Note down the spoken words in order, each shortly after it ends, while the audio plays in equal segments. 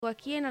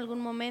Aquí en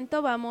algún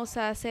momento vamos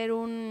a hacer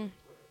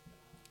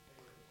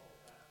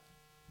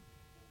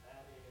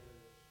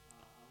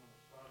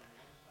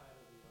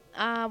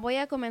voy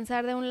a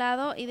comenzar de un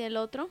lado y del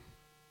otro.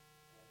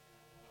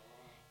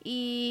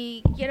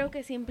 Y quiero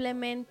que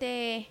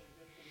simplemente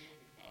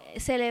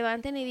se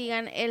levanten y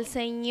digan, el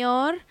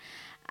Señor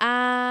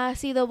ha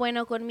sido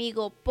bueno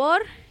conmigo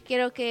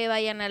quiero que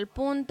vayan al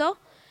punto.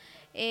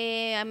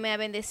 Me ha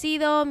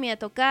bendecido, me ha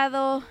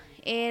tocado,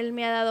 Él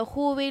me ha dado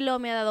júbilo,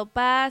 me ha dado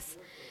paz.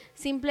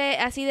 Simple,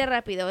 así de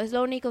rápido, es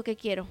lo único que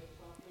quiero.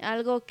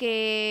 Algo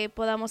que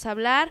podamos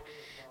hablar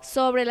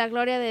sobre la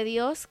gloria de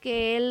Dios,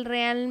 que Él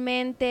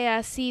realmente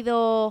ha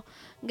sido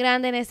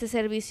grande en este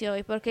servicio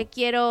hoy, porque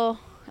quiero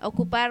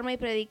ocuparme y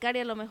predicar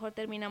y a lo mejor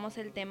terminamos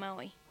el tema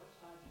hoy.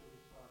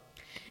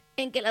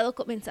 ¿En qué lado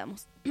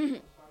comenzamos?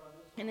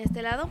 ¿En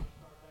este lado?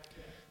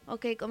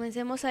 Ok,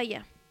 comencemos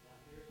allá.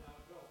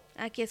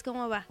 Aquí es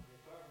como va.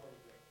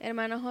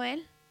 Hermano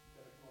Joel.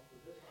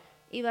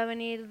 Y va a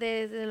venir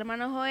desde el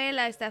hermano Joel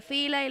a esta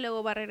fila y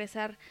luego va a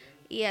regresar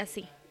y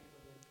así.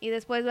 Y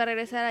después va a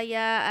regresar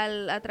allá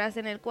atrás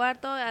en el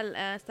cuarto,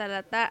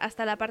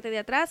 hasta la parte de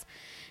atrás.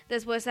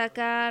 Después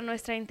acá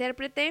nuestra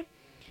intérprete.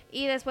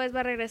 Y después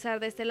va a regresar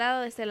de este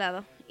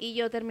lado. Y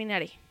yo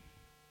terminaré.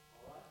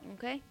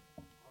 ¿Ok?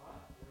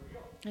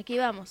 Aquí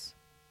vamos.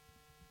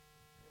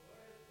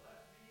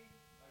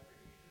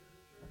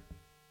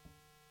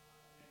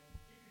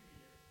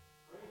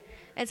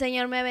 El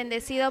Señor me ha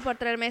bendecido por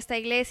traerme a esta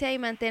iglesia y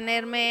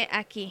mantenerme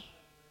aquí.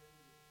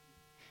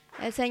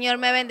 El Señor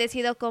me ha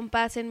bendecido con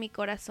paz en mi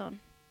corazón.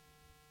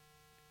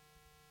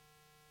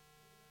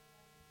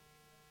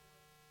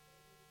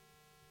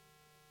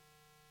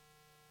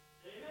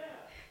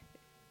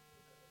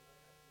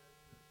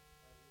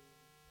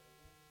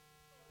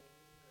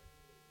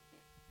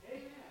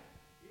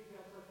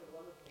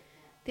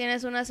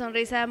 Tienes una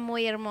sonrisa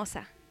muy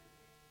hermosa.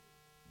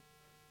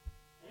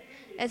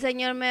 El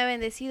Señor me ha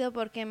bendecido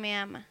porque me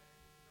ama.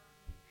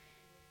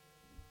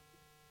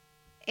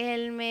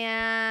 Él me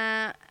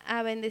ha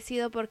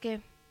bendecido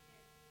porque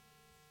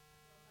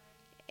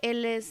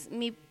Él es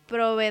mi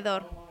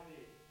proveedor.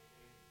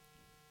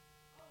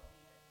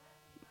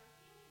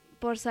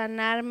 Por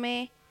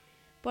sanarme,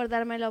 por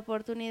darme la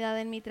oportunidad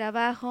en mi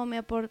trabajo, me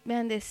ha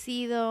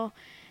bendecido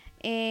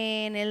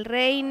en el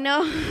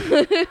reino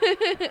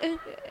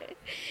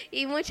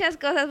y muchas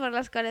cosas por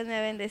las cuales me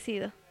ha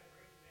bendecido.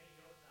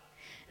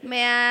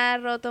 Me ha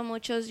roto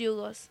muchos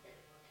yugos.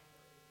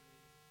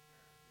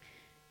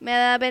 Me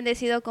ha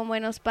bendecido con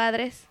buenos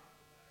padres,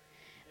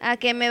 a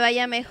que me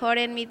vaya mejor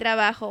en mi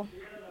trabajo.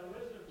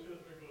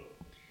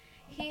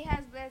 He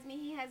has blessed me.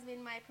 He has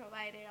been my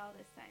provider all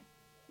this time.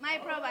 My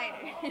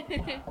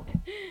provider.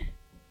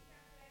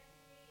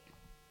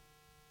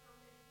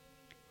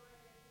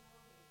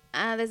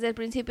 Desde el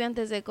principio,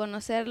 antes de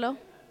conocerlo,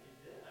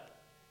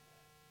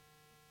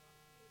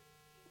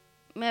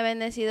 me ha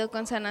bendecido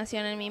con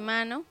sanación en mi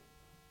mano,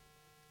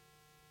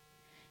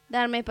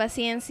 darme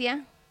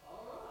paciencia,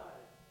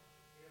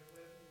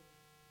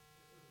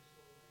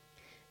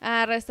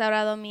 ha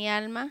restaurado mi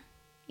alma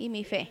y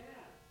mi fe.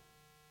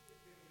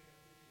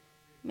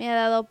 Me ha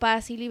dado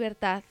paz y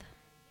libertad.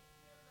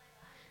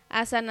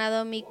 Ha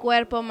sanado mi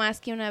cuerpo más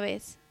que una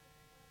vez.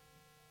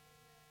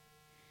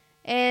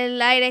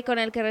 El aire con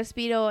el que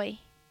respiro hoy.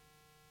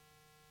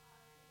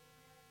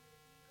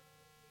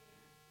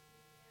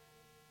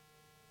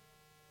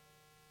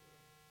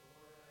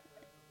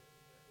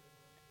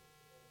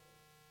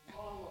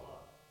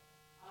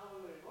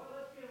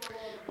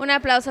 Un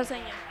aplauso al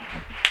Señor.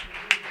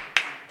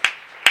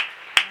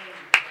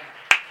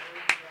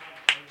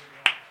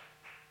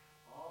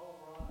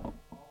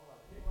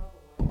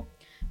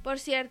 Por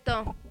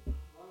cierto,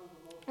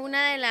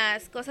 una de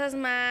las cosas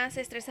más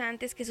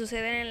estresantes que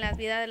suceden en la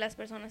vida de las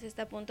personas,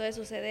 está a punto de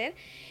suceder,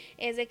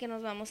 es de que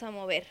nos vamos a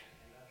mover.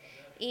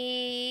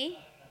 Y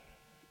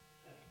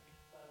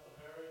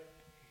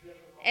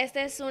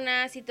esta es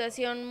una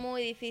situación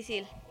muy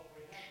difícil.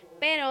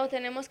 Pero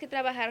tenemos que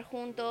trabajar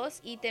juntos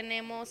y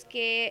tenemos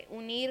que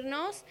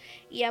unirnos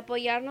y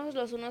apoyarnos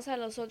los unos a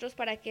los otros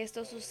para que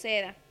esto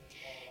suceda.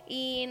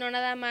 Y no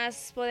nada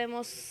más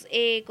podemos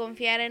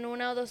confiar en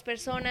una o dos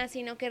personas,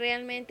 sino que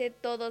realmente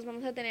todos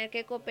vamos a tener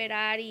que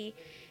cooperar y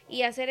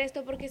hacer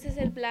esto, porque ese es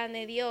el plan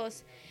de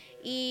Dios.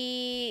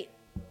 Y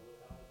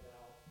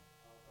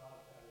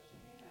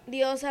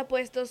Dios ha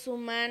puesto su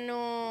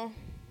mano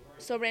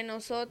sobre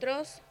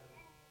nosotros.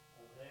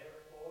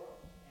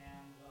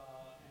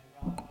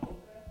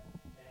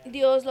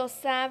 Dios lo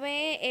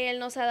sabe, Él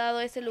nos ha dado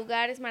este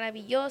lugar, es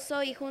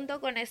maravilloso. Y junto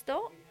con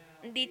esto,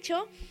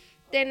 dicho,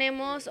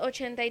 tenemos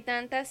 80 y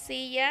tantas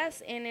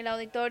sillas en el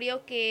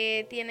auditorio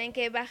que tienen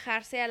que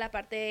bajarse a la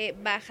parte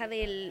baja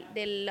de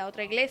la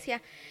otra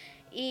iglesia.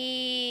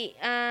 Y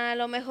a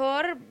lo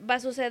mejor va a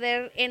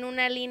suceder en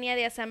una línea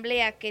de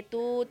asamblea, que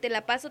tú te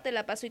la paso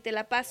y te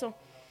la paso,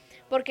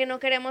 porque no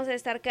queremos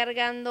estar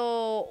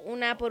cargando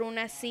una por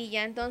una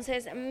silla.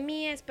 Entonces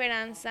mi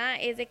esperanza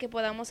es de que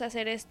podamos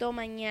hacer esto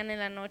mañana en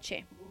la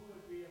noche.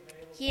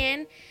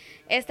 ¿Quién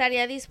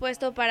estaría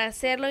dispuesto para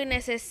hacerlo y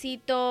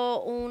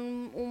necesito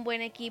un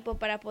buen equipo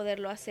para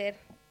poderlo hacer.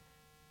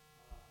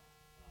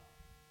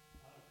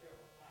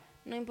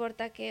 No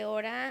importa qué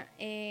hora,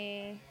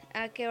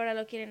 a qué hora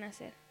lo quieren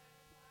hacer.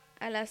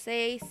 A las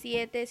 6,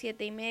 7,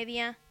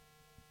 7:30.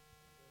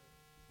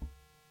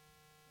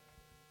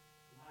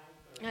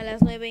 A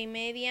las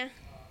 9:30.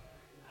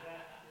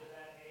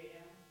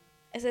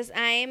 Ese es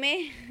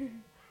AM.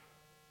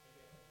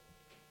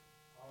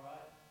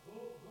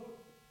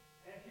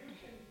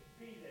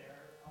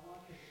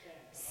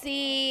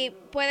 Si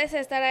puedes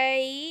estar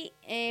ahí,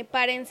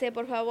 párense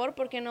por favor,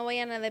 porque no voy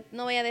a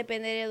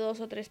depender de 2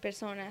 o 3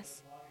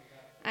 personas.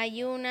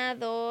 Hay 1,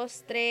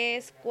 2,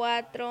 3,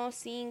 4,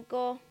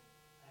 5.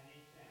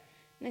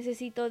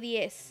 Necesito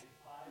 10.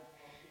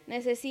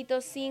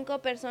 Necesito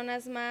 5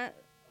 personas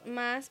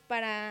más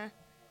para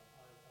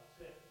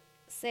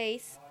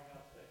 6.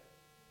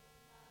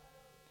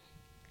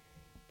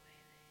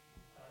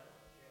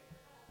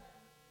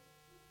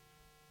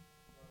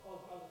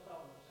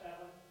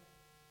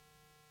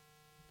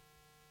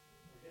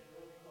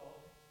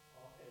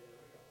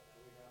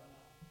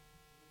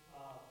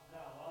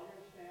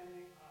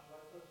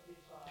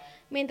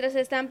 Mientras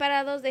están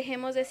parados,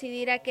 dejemos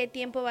decidir a qué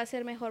tiempo va a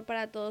ser mejor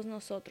para todos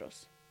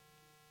nosotros.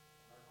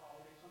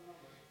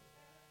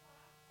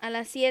 A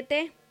las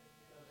 7.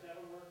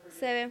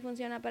 7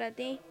 funciona para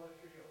ti.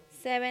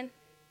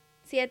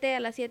 7 a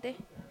las 7.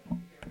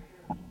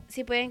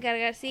 Si pueden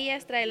cargar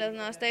sillas, tráelos.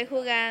 No, estoy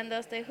jugando.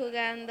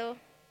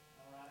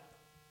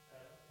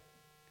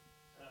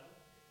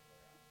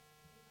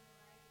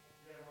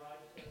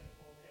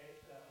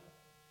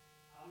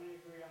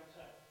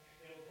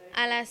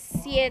 A las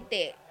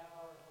 7.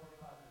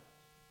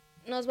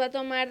 Nos va a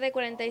tomar de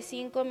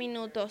 45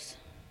 minutos.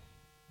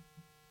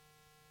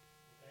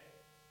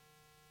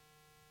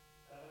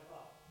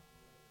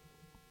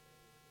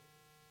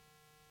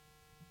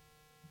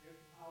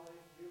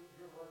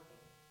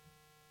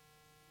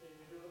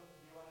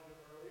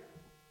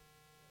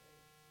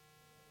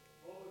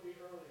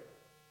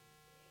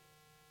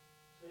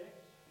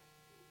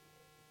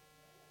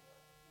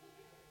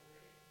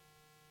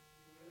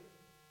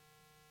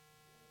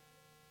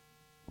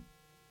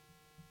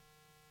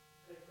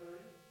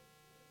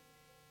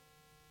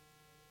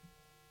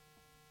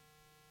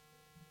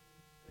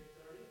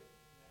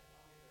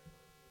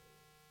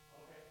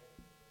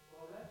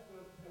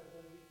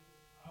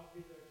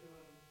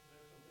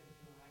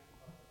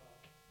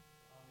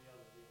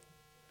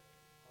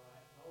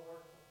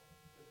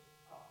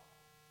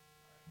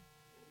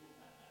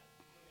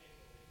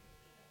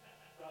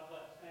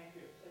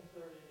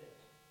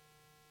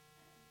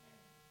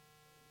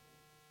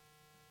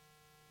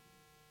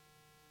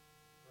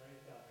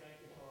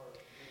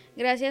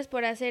 Gracias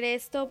por hacer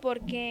esto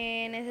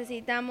porque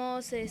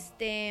necesitamos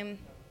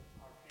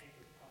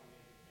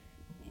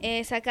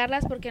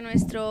sacarlas porque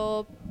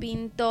nuestro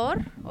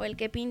pintor o el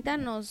que pinta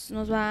nos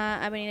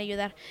va a venir a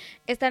ayudar.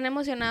 Están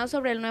emocionados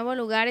sobre el nuevo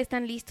lugar,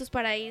 están listos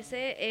para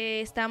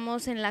irse.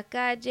 Estamos en la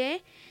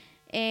calle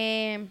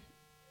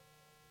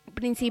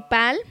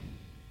principal.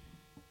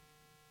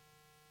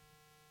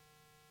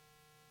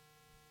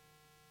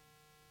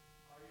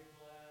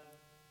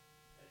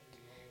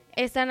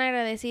 Están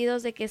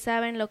agradecidos de que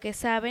saben lo que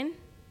saben.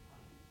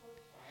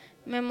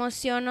 Me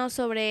emociono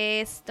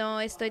sobre esto.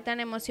 Estoy tan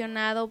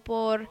emocionado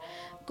por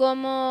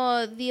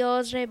cómo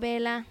Dios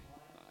revela.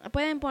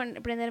 ¿Pueden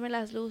prenderme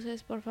las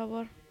luces, por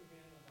favor?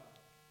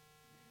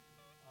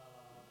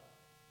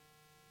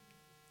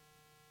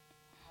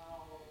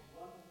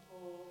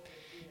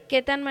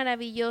 Qué tan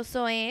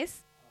maravilloso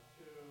es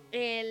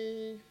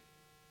el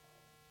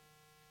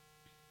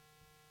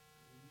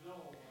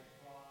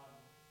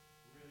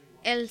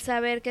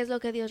saber qué es lo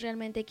que Dios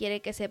realmente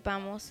quiere que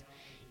sepamos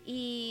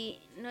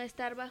y no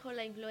estar bajo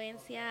la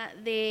influencia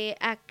de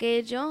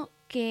aquello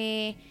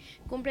que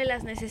cumple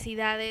las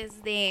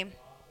necesidades de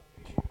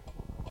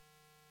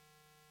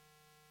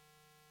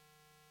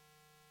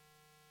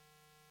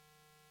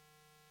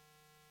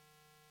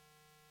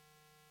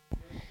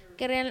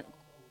que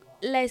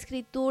la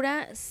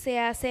escritura se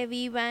hace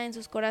viva en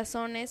sus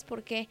corazones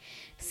porque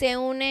se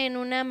une en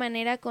una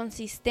manera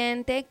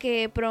consistente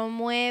que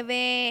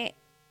promueve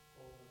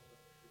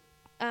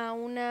a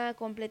una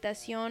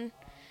completación,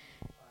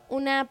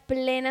 una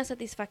plena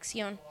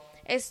satisfacción.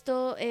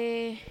 Esto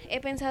he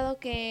pensado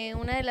que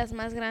una de las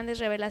más grandes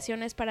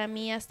revelaciones para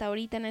mí hasta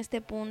ahorita en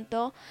este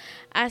punto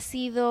ha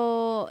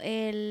sido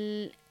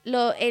el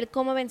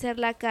cómo vencer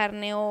la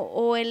carne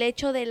o el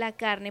hecho de la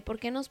carne. ¿Por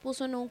qué nos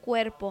puso en un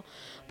cuerpo?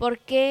 ¿Por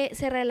qué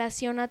se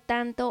relaciona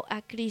tanto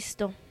a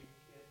Cristo?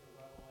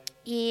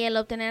 Y el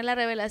obtener la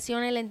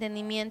revelación, el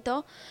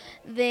entendimiento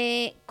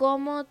de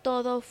cómo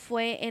todo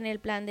fue en el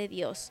plan de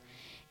Dios.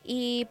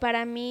 Y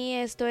para mí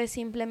esto es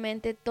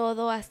simplemente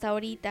todo hasta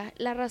ahorita.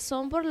 La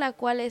razón por la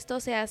cual esto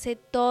se hace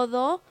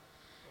todo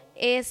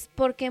es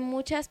porque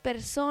muchas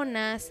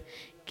personas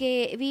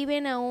que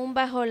viven aún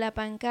bajo la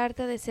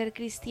pancarta de ser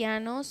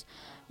cristianos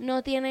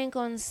no tienen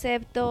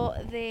concepto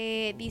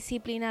de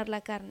disciplinar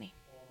la carne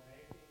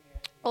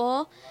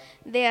o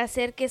de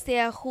hacer que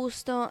sea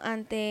justo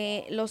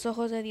ante los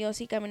ojos de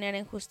Dios y caminar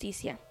en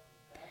justicia.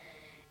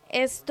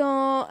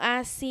 Esto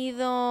ha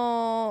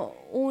sido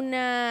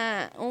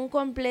un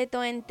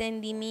completo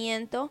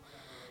entendimiento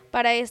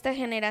para esta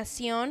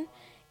generación,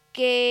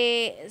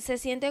 que se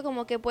siente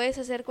como que puedes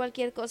hacer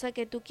cualquier cosa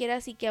que tú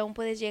quieras y que aún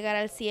puedes llegar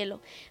al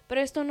cielo.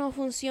 Pero esto no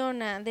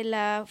funciona de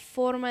la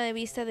forma de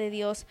vista de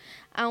Dios.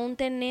 Aún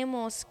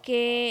tenemos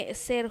que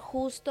ser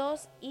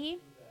justos y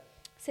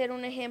ser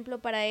un ejemplo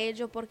para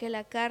ello, porque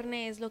la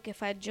carne es lo que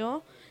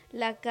falló,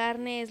 la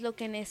carne es lo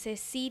que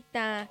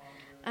necesita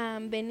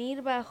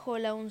venir bajo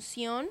la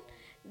unción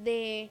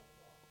de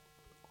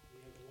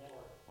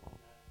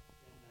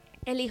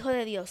el Hijo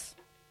de Dios.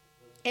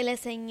 Él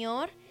es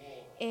Señor,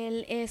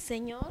 Él es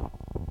Señor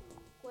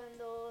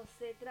cuando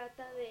se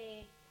trata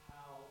de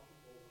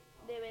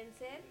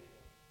vencer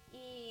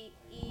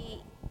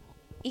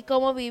y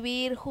cómo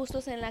vivir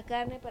justos en la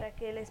carne para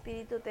que el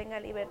Espíritu tenga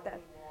libertad.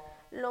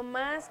 Lo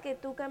más que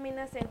tú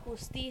caminas en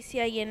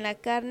justicia y en la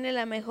carne,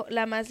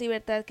 la más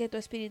libertad que tu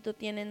espíritu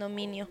tiene en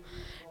dominio.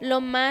 Lo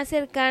más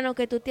cercano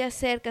que tú te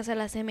acercas a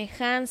la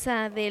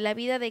semejanza de la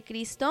vida de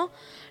Cristo,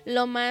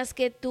 lo más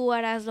que tú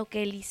harás lo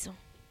que Él hizo.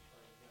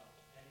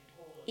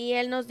 Y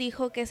Él nos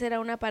dijo que será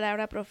una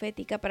palabra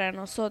profética para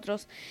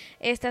nosotros.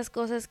 Estas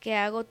cosas que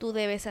hago, tú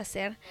debes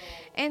hacer.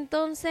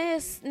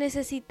 Entonces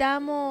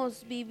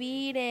necesitamos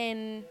vivir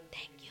en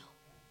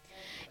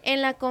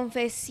la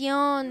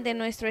confesión de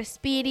nuestro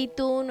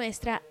espíritu,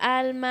 nuestra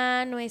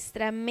alma,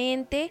 nuestra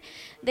mente,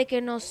 de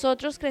que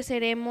nosotros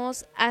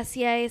creceremos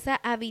hacia esa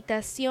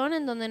habitación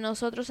en donde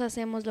nosotros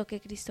hacemos lo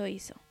que Cristo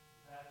hizo.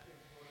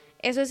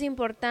 Eso es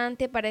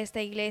importante para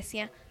esta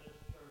iglesia,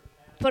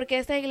 porque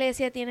esta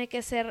iglesia tiene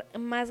que ser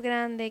más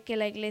grande que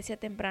la iglesia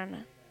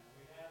temprana.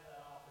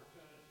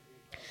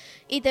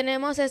 Y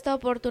tenemos esta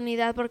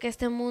oportunidad porque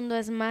este mundo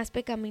es más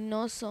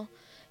pecaminoso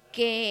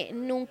que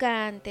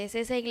nunca antes.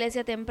 Esa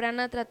iglesia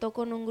temprana trató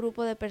con un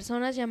grupo de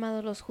personas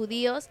llamados los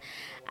judíos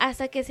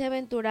hasta que se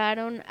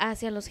aventuraron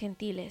hacia los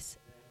gentiles.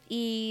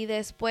 Y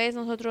después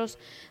nosotros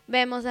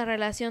vemos la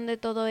relación de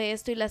todo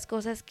esto y las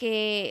cosas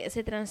que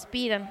se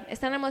transpiran.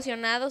 ¿Están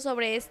emocionados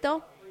sobre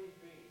esto?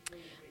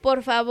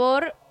 Por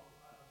favor.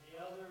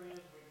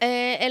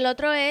 El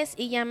otro es,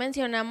 y ya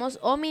mencionamos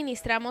o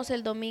ministramos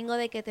el domingo,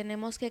 de que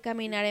tenemos que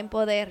caminar en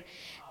poder.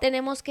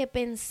 Tenemos que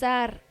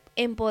pensar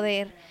en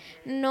poder.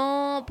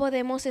 No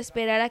podemos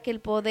esperar a que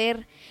el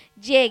poder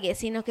llegue,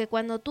 sino que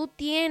cuando tú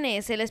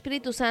tienes el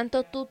Espíritu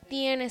Santo, tú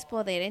tienes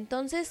poder.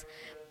 Entonces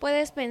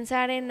puedes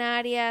pensar en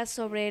áreas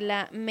sobre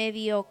la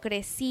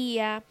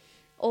mediocresía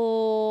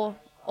o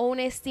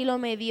un estilo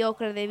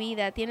mediocre de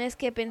vida. Tienes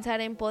que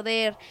pensar en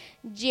poder,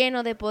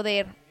 lleno de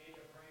poder.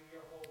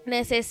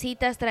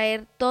 Necesitas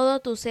traer todo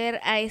tu ser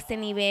a este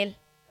nivel.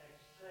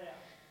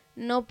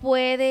 No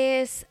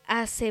puedes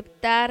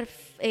aceptar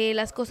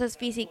las cosas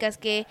físicas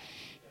que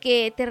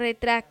te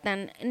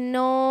retractan.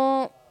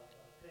 No.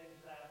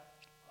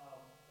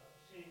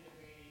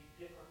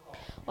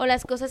 O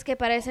las cosas que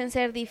parecen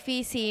ser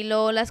difíciles,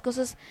 o las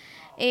cosas,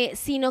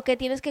 sino que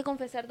tienes que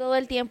confesar todo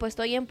el tiempo: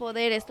 estoy en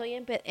poder, estoy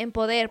en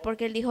poder,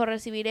 porque Él dijo: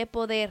 recibiré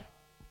poder.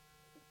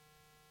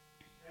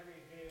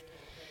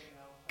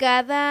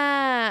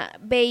 Cada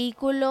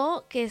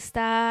vehículo que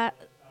está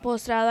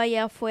postrado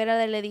allá afuera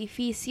del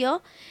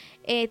edificio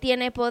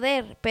tiene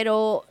poder,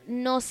 pero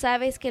no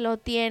sabes que lo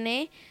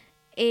tiene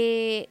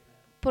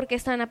porque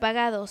están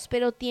apagados,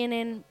 pero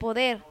tienen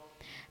poder.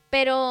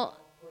 Pero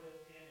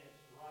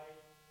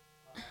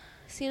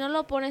si no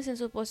lo pones en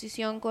su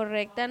posición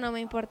correcta, no me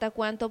importa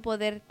cuánto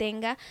poder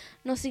tenga,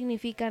 no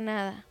significa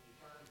nada.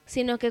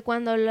 Sino que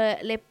cuando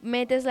le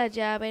metes la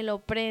llave, lo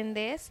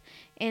prendes,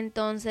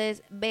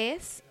 entonces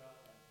ves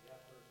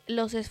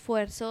los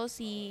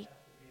esfuerzos, y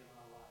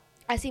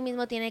así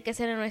mismo tiene que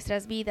ser en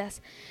nuestras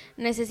vidas.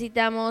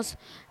 Necesitamos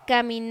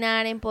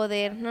caminar en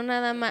poder, no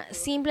nada más,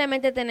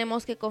 simplemente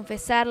tenemos que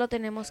confesarlo,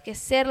 tenemos que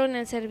hacerlo en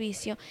el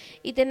servicio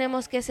y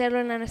tenemos que hacerlo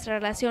en nuestra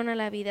relación a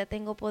la vida.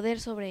 Tengo poder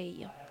sobre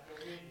ello,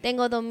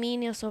 tengo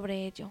dominio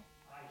sobre ello,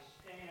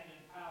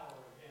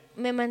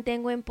 me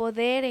mantengo en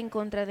poder en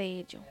contra de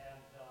ello.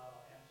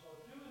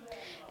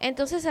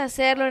 Entonces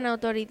hacerlo en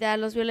autoridad.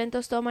 Los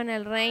violentos toman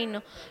el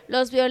reino.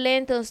 Los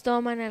violentos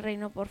toman el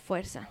reino por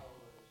fuerza.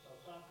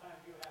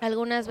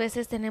 Algunas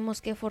veces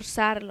tenemos que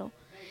forzarlo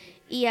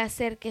y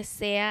hacer que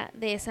sea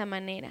de esa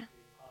manera.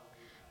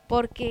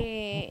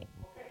 Porque,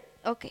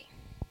 ok.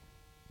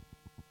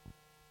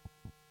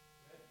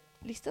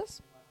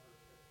 ¿Listos?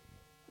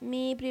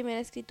 Mi primera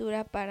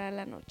escritura para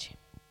la noche.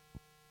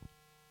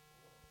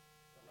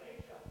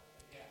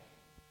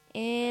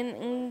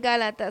 En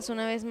Gálatas,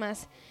 una vez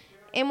más.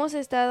 Hemos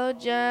estado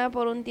ya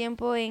por un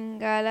tiempo en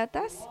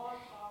Gálatas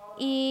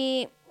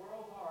y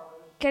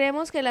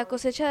queremos que la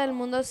cosecha del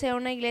mundo sea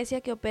una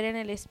iglesia que opere en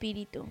el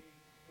Espíritu.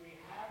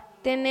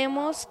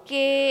 Tenemos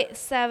que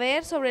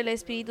saber sobre el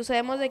Espíritu.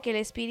 Sabemos de que el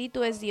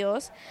Espíritu es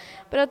Dios,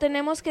 pero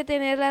tenemos que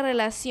tener la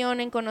relación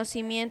en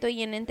conocimiento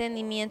y en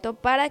entendimiento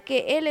para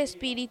que el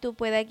Espíritu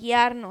pueda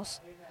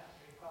guiarnos.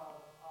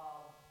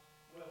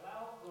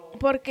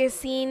 Porque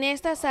sin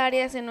estas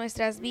áreas en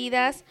nuestras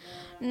vidas,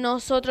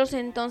 nosotros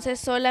entonces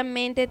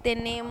solamente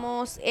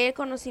tenemos el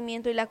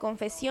conocimiento y la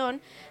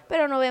confesión,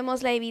 pero no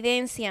vemos la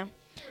evidencia.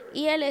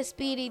 Y el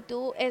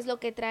Espíritu es lo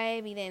que trae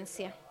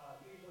evidencia.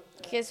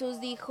 Jesús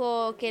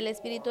dijo que el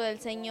Espíritu del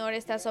Señor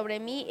está sobre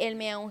mí, Él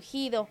me ha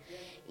ungido.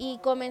 Y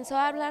comenzó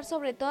a hablar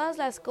sobre todas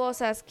las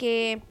cosas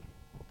que...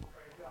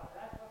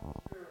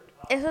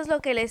 Eso es lo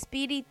que el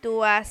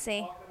Espíritu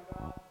hace.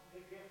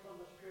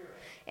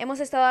 Hemos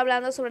estado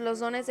hablando sobre los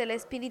dones del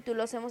Espíritu,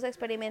 los hemos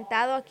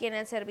experimentado aquí en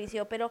el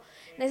servicio, pero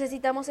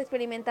necesitamos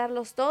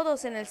experimentarlos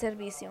todos en el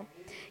servicio.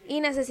 Y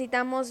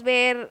necesitamos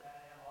ver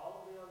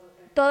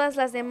todas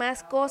las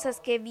demás cosas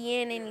que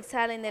vienen y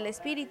salen del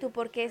Espíritu,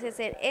 porque ese es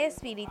el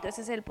Espíritu,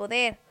 ese es el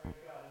poder.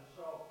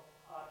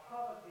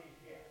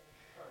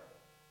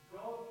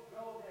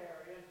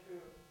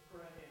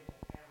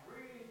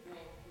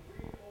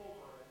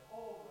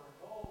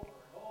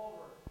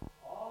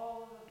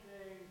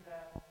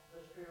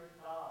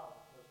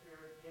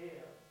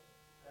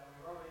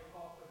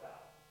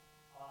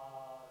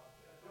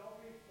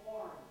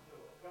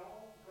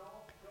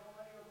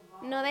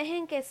 No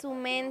dejen que su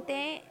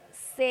mente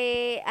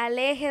se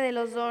aleje de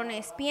los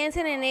dones.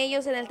 Piensen en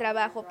ellos en el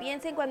trabajo,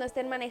 piensen cuando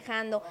estén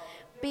manejando,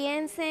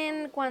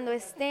 piensen cuando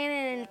estén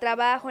en el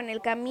trabajo, en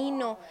el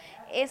camino.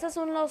 Esas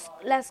son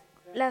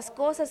las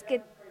cosas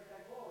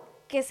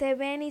que se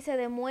ven y se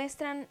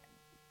demuestran,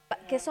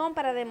 que son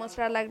para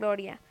demostrar la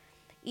gloria.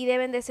 Y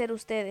deben de ser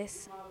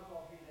ustedes.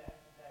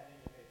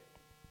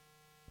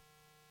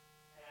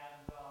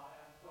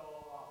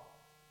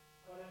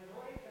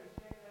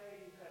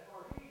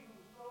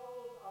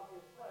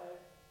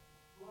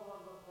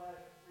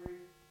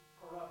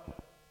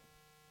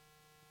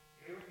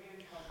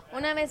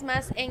 Una vez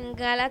más en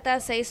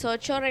Gálatas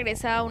 6:8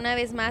 regresaba una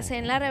vez más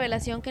en la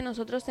revelación que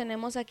nosotros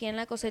tenemos aquí en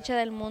la cosecha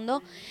del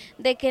mundo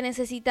de que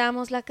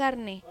necesitamos la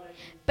carne.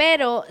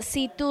 Pero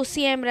si tú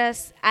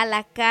siembras a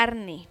la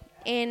carne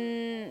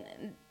en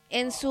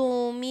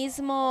su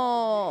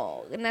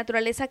mismo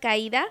naturaleza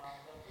caída,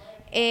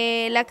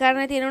 la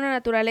carne tiene una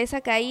naturaleza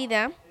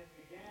caída.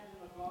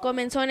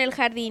 Comenzó en el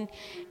jardín.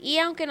 Y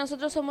aunque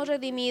nosotros somos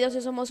redimidos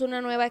y somos una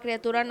nueva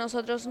criatura,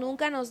 nosotros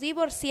nunca nos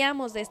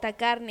divorciamos de esta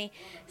carne.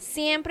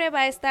 Siempre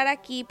va a estar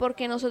aquí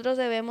porque nosotros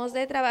debemos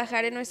de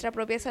trabajar en nuestra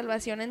propia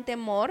salvación en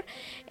temor.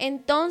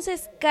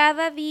 Entonces,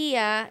 cada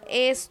día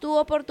es tu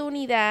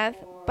oportunidad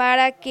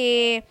para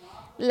que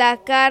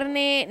la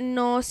carne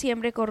no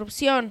siembre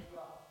corrupción.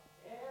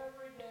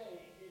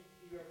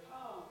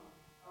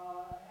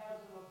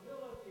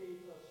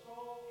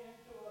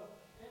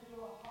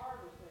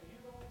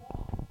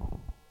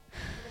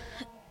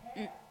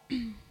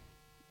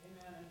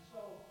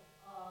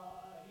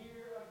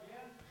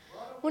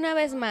 Una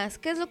vez más,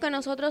 ¿qué es lo que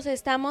nosotros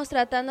estamos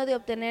tratando de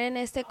obtener en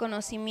este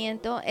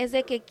conocimiento? Es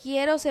de que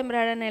quiero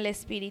sembrar en el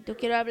Espíritu,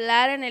 quiero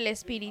hablar en el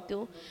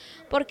Espíritu,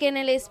 porque en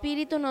el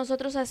Espíritu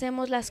nosotros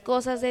hacemos las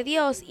cosas de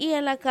Dios y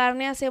en la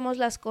carne hacemos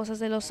las cosas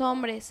de los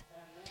hombres.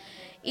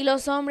 Y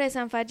los hombres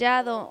han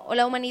fallado, o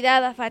la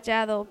humanidad ha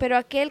fallado, pero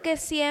aquel que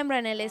siembra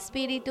en el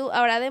Espíritu,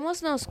 ahora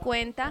démonos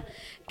cuenta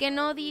que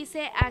no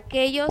dice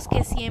aquellos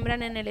que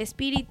siembran en el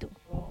Espíritu.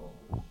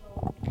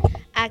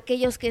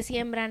 Aquellos que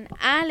siembran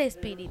al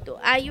Espíritu.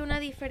 Hay una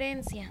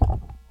diferencia.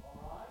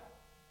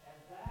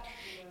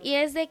 Y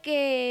es de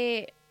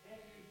que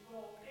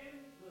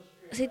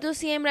si tú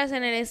siembras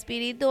en el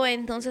Espíritu,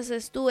 entonces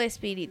es tu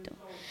Espíritu.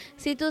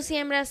 Si tú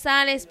siembras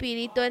al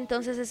Espíritu,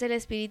 entonces es el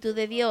Espíritu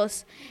de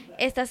Dios.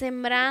 Estás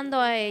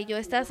sembrando a ello,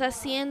 estás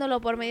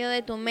haciéndolo por medio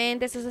de tu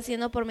mente, estás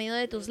haciendo por medio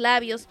de tus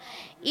labios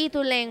y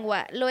tu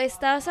lengua. Lo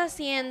estás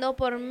haciendo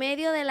por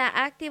medio de la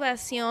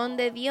activación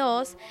de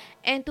Dios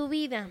en tu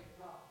vida.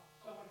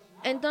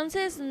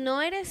 Entonces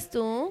no eres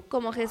tú,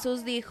 como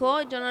Jesús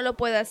dijo, yo no lo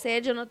puedo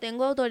hacer, yo no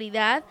tengo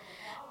autoridad,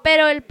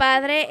 pero el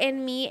Padre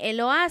en mí, Él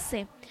lo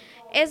hace.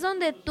 Es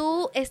donde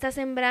tú estás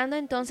sembrando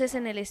entonces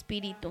en el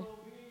Espíritu.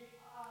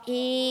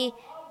 Y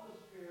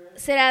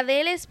será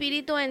del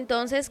Espíritu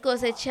entonces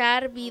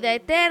cosechar vida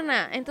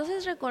eterna.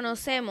 Entonces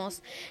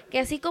reconocemos que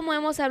así como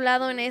hemos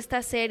hablado en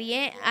esta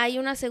serie, hay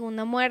una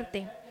segunda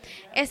muerte.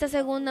 Esta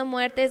segunda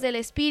muerte es del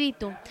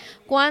Espíritu.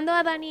 Cuando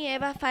Adán y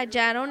Eva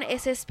fallaron,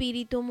 ese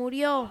Espíritu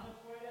murió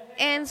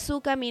en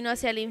su camino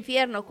hacia el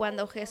infierno.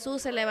 Cuando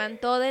Jesús se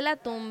levantó de la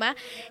tumba,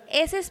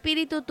 ese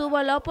Espíritu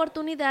tuvo la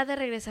oportunidad de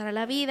regresar a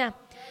la vida.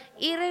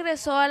 Y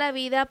regresó a la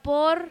vida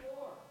por,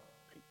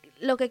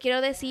 lo que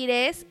quiero decir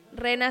es,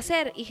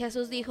 renacer. Y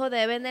Jesús dijo,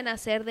 deben de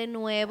nacer de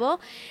nuevo.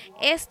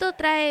 Esto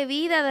trae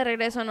vida de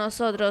regreso a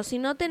nosotros. Si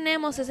no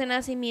tenemos ese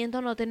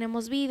nacimiento, no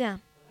tenemos vida.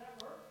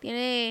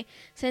 ¿Tiene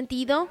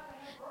sentido?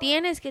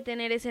 Tienes que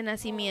tener ese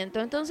nacimiento.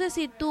 Entonces,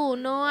 si tú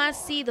no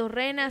has sido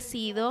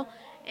renacido,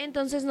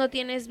 entonces no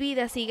tienes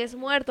vida, sigues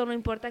muerto. No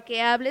importa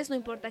que hables, no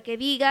importa que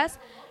digas,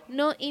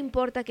 no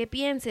importa que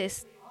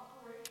pienses.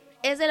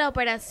 Es de la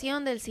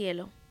operación del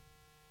cielo.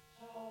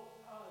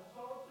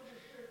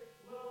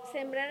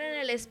 Sembrar en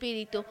el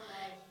Espíritu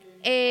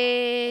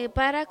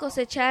para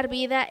cosechar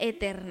vida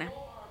eterna.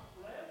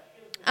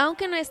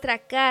 Aunque nuestra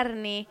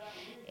carne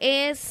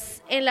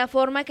es en la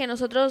forma que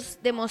nosotros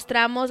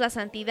demostramos la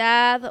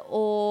santidad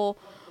o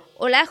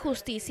la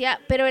justicia,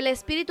 pero el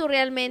Espíritu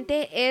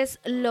realmente es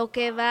lo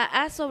que va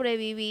a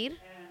sobrevivir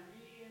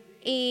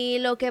y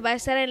lo que va a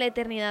estar en la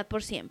eternidad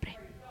por siempre.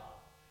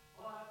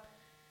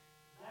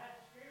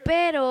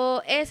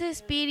 Pero ese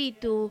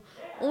Espíritu,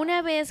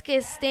 una vez que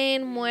esté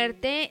en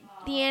muerte,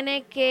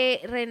 tiene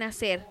que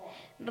renacer.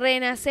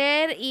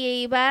 Renacer,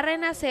 y va a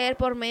renacer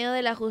por medio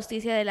de la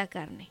justicia de la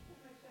carne.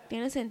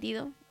 ¿Tiene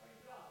sentido?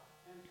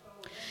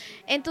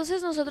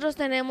 Entonces nosotros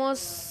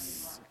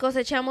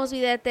cosechamos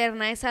vida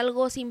eterna. Es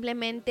algo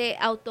simplemente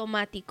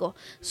automático.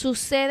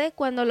 Sucede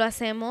cuando lo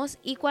hacemos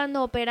y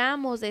cuando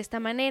obramos de esta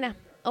manera.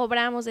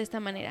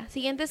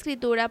 Siguiente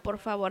escritura, por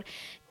favor.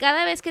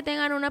 Cada vez que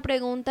tengan una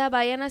pregunta,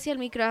 vayan hacia el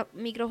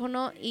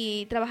micrófono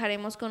y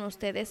trabajaremos con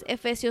ustedes.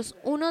 Efesios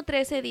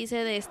 1:13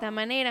 dice de esta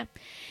manera: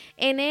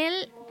 en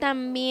él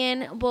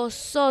también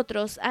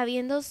vosotros,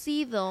 habiendo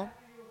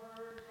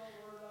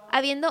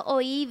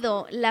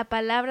oído la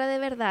palabra de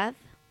verdad,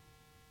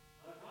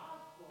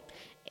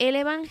 el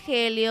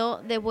evangelio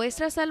de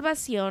vuestra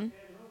salvación,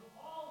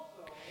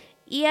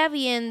 y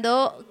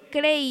habiendo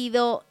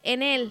creído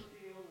en él,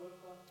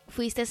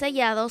 fuiste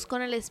sellados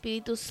con el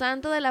Espíritu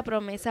Santo de la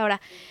promesa.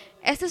 Ahora,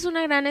 esta es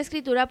una gran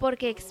escritura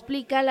porque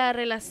explica la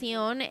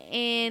relación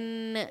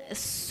en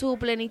su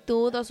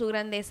plenitud o su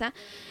grandeza,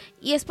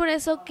 y es por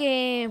eso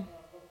que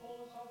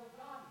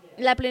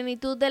la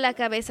plenitud de la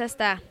cabeza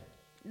está.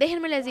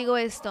 Déjenme les digo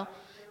esto: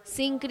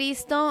 sin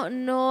Cristo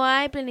no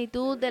hay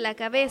plenitud de la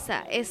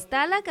cabeza.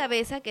 Está la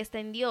cabeza que está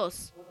en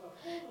Dios,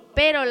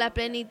 pero la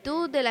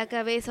plenitud de la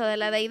cabeza de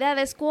la deidad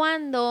es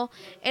cuando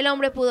el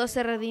hombre pudo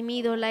ser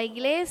redimido. La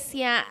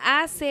iglesia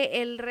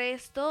hace el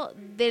resto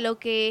de lo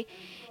que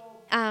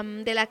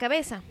de la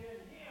cabeza.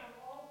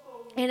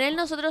 En él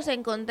nosotros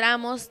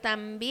encontramos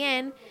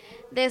también,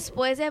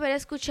 después de haber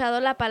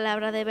escuchado la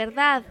palabra de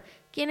verdad.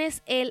 ¿Quién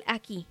es él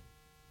aquí?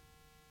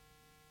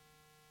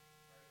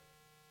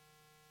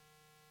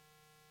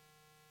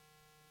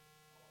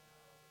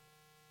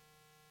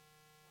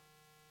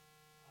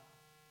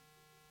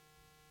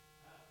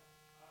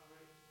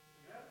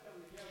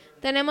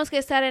 Tenemos que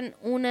estar en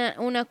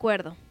un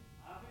acuerdo.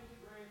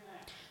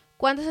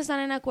 ¿Cuántos están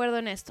en acuerdo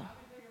en esto?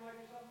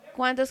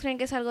 ¿Cuántos creen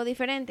que es algo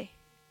diferente?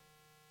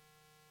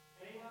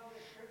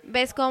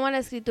 ¿Ves cómo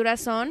las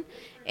escrituras son?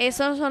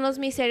 Esos son los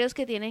misterios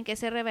que tienen que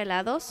ser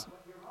revelados.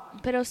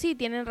 Pero sí,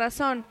 tienen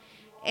razón.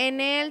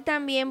 En él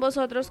también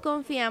vosotros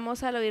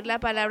confiamos al oír la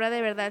palabra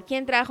de verdad.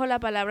 ¿Quién trajo la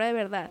palabra de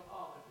verdad?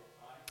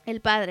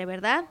 El Padre,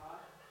 ¿verdad?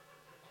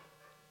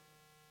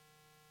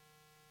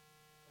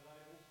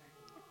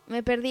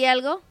 ¿Me perdí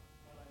algo?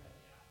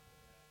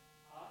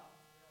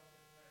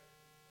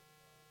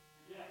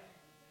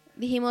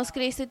 Dijimos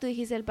Cristo y tú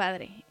dijiste el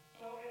Padre.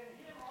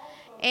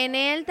 En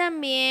él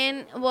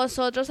también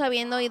vosotros,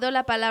 habiendo oído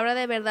la palabra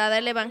de verdad,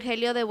 el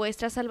evangelio de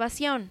vuestra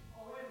salvación.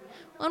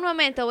 Un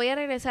momento, voy a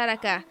regresar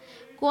acá.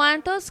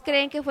 ¿Cuántos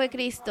creen que fue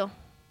Cristo?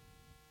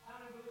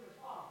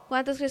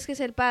 ¿Cuántos crees que es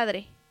el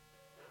Padre?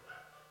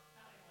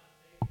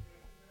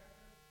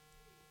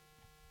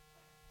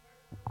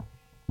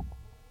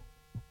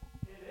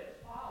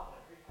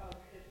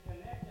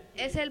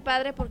 Es el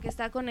Padre porque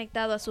está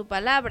conectado a su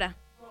palabra.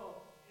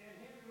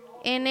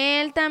 En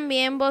él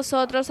también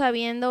vosotros,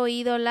 habiendo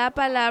oído la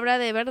palabra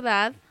de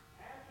verdad,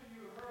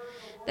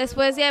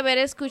 después de haber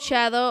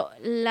escuchado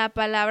la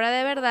palabra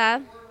de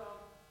verdad,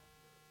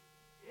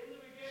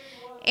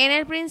 en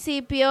el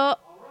principio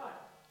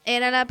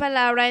era la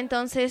palabra,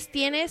 entonces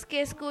tienes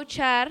que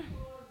escuchar.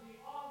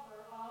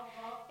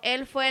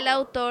 Él fue el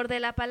autor de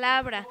la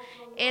palabra.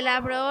 Él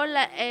abrió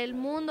el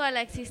mundo a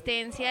la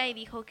existencia y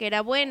dijo que era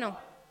bueno.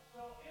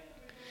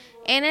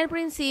 En el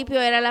principio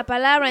era la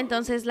palabra,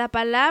 entonces la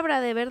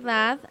palabra de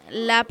verdad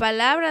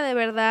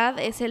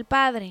es el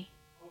Padre.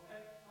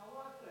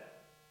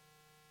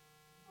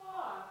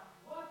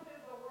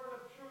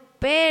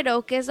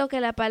 Pero, ¿qué es lo que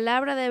la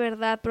palabra de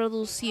verdad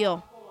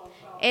produció?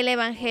 El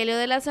evangelio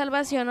de la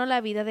salvación o la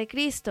vida de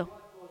Cristo,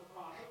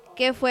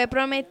 que fue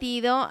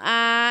prometido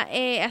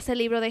hasta el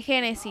libro de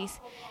Génesis.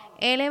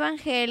 ¿El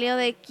evangelio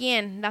de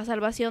quién? ¿La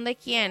salvación de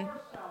quién?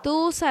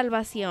 Tu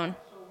salvación.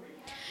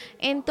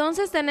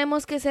 Entonces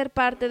tenemos que ser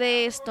parte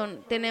de esto.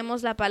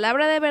 Tenemos la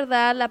palabra de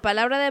verdad. La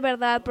palabra de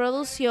verdad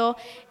produció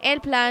el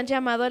plan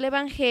llamado el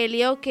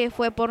evangelio, que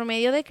fue por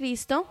medio de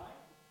Cristo.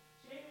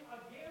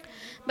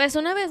 Ves,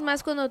 una vez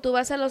más, cuando tú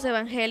vas a los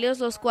evangelios,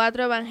 los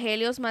 4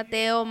 evangelios,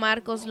 Mateo,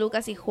 Marcos,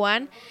 Lucas y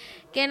Juan,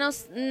 que no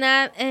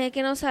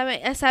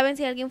saben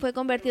si alguien fue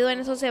convertido en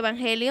esos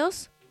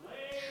evangelios,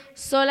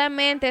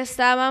 solamente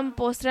estaban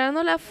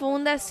postrando la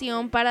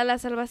fundación para la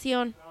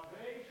salvación.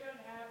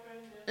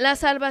 La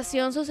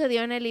salvación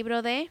sucedió en el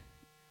libro de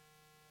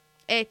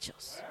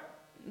Hechos.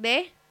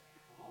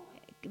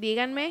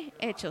 Díganme,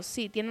 Hechos.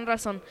 Sí, tienen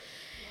razón.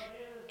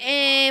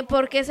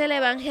 Porque es el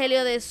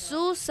evangelio de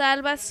su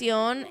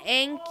salvación,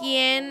 en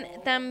quien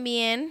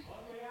también,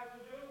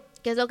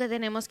 ¿qué es lo que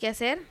tenemos que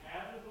hacer?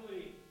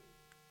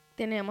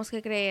 Tenemos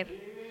que creer.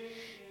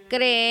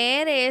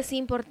 Creer es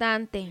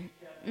importante.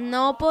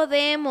 No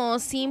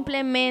podemos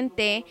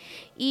simplemente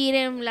ir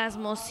en las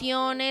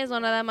mociones, no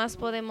nada más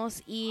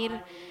podemos ir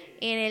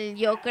en el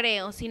yo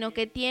creo, sino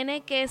que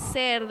tiene que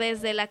ser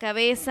desde la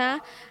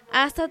cabeza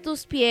hasta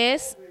tus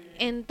pies,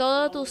 en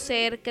todo tu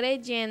ser,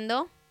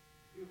 creyendo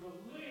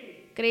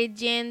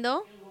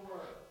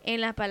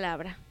en la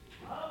palabra.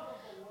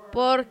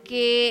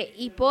 Porque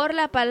y por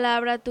la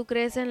palabra tú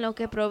crees en lo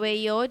que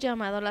proveyó,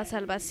 llamado la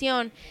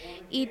salvación,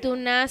 y tú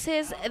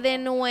naces de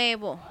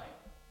nuevo.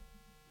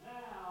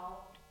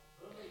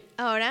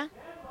 Ahora,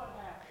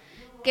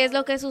 ¿qué es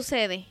lo que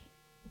sucede?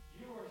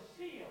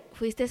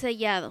 Fuiste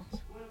sellados.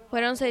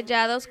 Fueron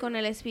sellados con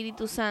el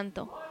Espíritu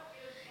Santo.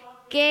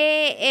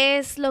 ¿Qué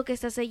es lo que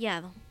está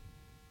sellado?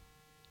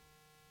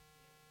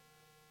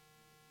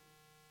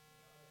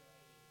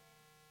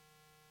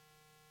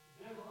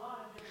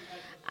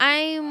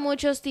 Hay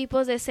muchos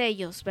tipos de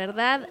sellos,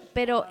 ¿verdad?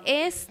 Pero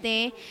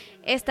este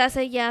está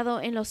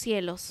sellado en los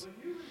cielos.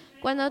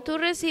 Cuando tú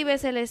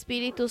recibes el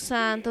Espíritu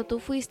Santo, tú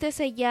fuiste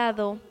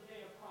sellado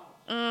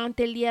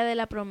ante el día de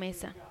la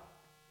promesa.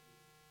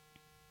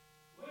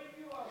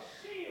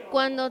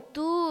 Cuando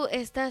tú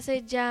estás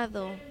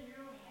sellado,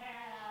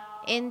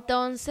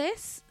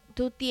 entonces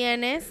tú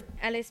tienes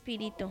al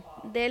Espíritu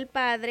del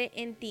Padre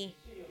en ti.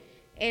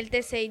 Él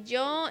te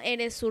selló,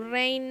 eres su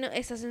reino,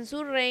 estás en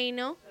su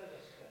reino.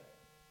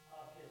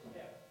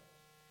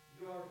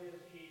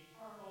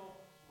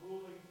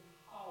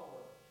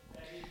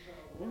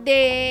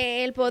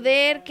 Del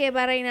poder que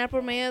va a reinar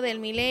por medio del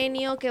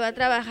milenio, que va a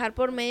trabajar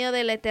por medio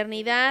de la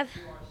eternidad.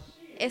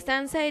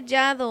 Están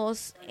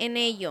sellados en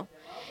ello.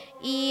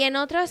 Y en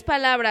otras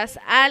palabras,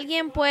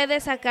 ¿alguien puede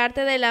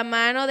sacarte de la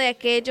mano de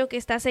aquello que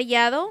está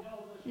sellado?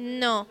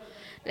 No.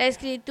 La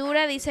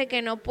Escritura dice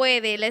que no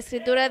puede. La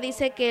Escritura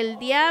dice que el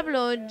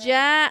diablo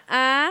ya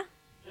ha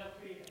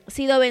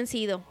sido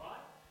vencido.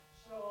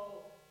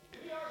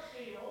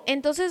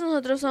 Entonces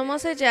nosotros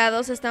somos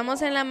sellados,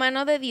 estamos en la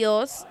mano de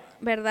Dios,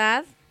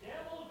 ¿verdad?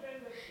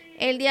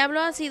 El diablo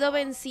ha sido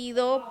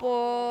vencido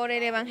por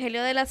el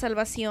Evangelio de la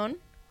Salvación.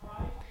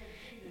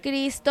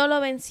 Cristo lo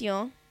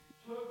venció.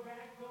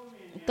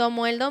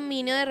 Tomó el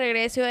dominio de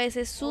regreso a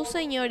ese su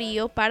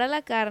señorío para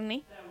la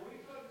carne.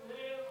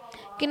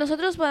 Que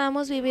nosotros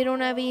podamos vivir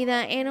una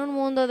vida en un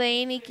mundo de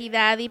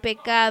iniquidad y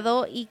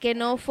pecado y que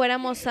no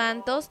fuéramos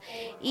santos,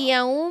 y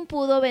aún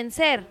pudo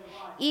vencer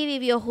y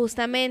vivió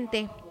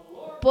justamente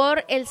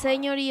por el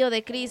señorío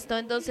de Cristo.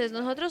 Entonces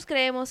nosotros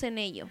creemos en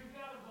ello.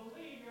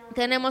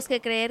 Tenemos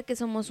que creer que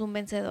somos un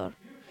vencedor.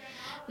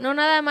 No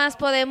nada más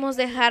podemos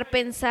dejar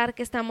pensar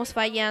que estamos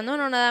fallando,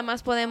 no nada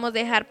más podemos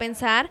dejar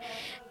pensar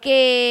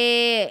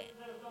que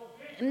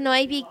no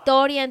hay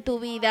victoria en tu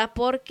vida,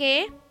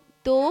 porque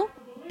tú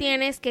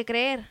tienes que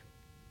creer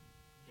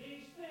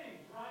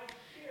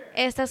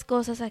estas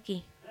cosas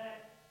aquí.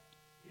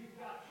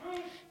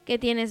 Que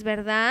tienes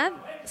verdad,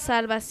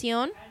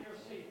 salvación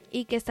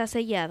y que está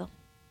sellado.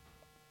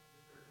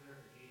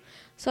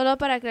 Solo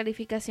para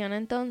clarificación,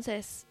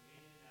 entonces,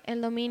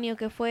 el dominio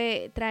que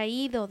fue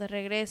traído de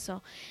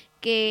regreso,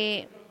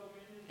 que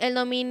el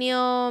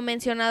dominio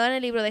mencionado en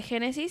el libro de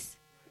Génesis,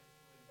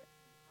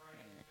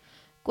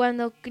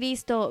 cuando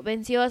Cristo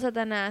venció a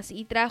Satanás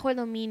y trajo el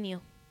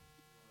dominio,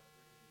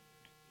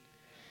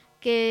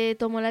 que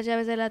tomó las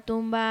llaves de la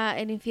tumba,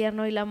 el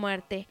infierno y la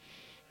muerte.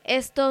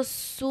 ¿Esto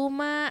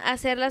suma a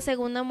ser la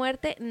segunda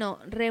muerte? No,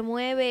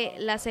 remueve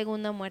la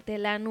segunda muerte,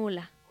 la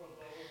anula,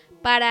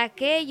 para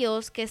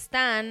aquellos que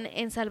están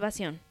en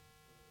salvación.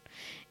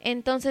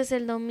 Entonces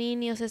el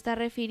dominio se está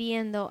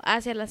refiriendo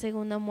hacia la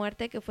segunda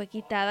muerte que fue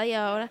quitada, y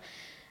ahora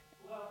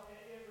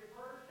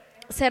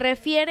se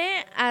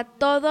refiere a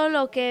todo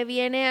lo que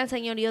viene al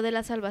señorío de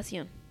la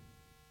salvación.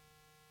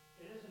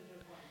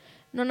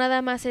 No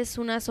nada más es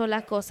una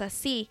sola cosa.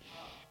 Sí,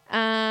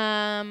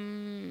 la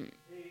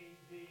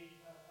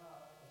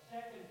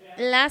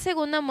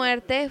segunda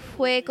muerte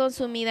fue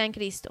consumida en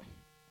Cristo.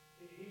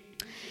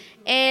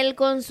 Él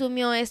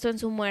consumió esto en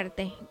su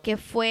muerte, que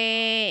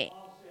fue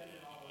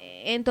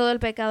en todo el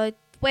pecado,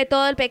 fue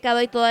todo el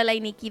pecado y toda la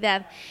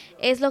iniquidad.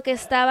 Es lo que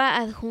estaba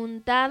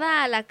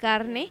adjuntada a la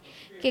carne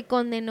que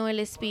condenó el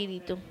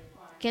Espíritu.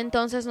 Que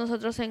entonces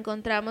nosotros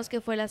encontramos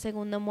que fue la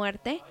segunda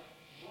muerte.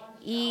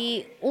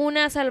 Y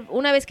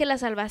una vez que la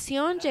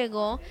salvación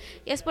llegó,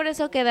 y es por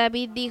eso que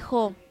David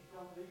dijo: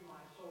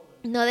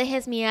 no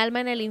dejes mi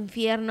alma en el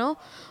infierno,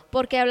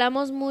 porque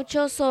hablamos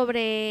mucho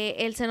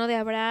sobre el seno de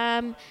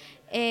Abraham,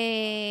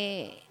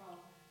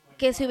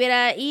 que se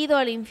hubiera ido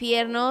al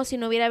infierno si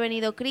no hubiera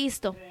venido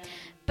Cristo.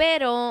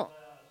 Pero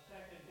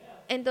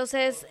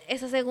entonces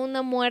esa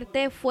segunda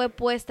muerte fue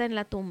puesta en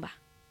la tumba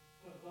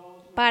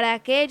para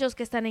aquellos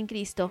que están en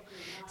Cristo.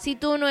 Si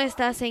tú no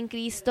estás en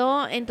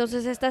Cristo,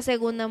 entonces esta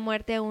segunda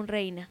muerte aún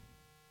reina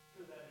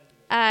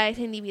a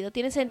ese individuo.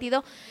 Tiene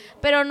sentido,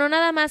 pero no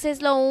nada más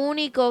es lo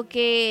único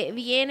que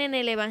viene en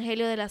el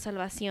Evangelio de la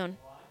Salvación.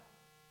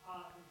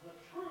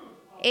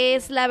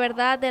 Es la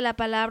verdad de la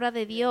palabra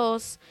de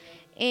Dios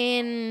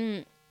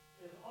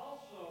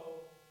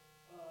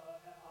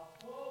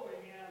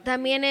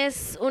también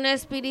es un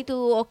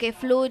espíritu o que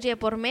fluye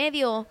por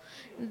medio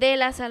de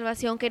la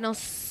salvación que nos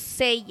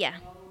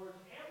sella.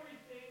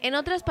 En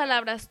otras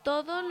palabras,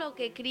 todo lo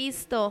que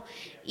Cristo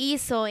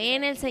hizo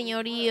en el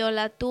señorío,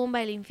 la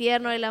tumba, el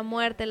infierno y la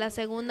muerte, la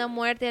segunda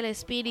muerte, el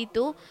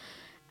espíritu,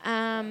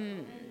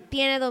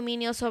 tiene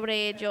dominio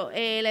sobre ello.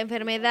 La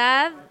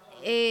enfermedad,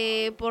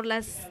 por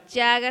las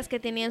llagas que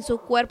tenía en su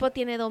cuerpo,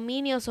 tiene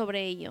dominio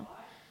sobre ello.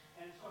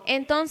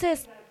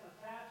 Entonces,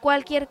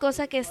 cualquier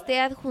cosa que esté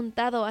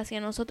adjuntado hacia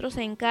nosotros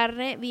en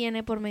carne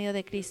viene por medio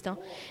de Cristo.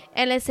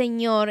 Él es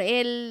Señor,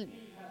 Él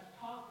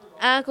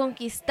ha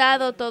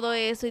conquistado todo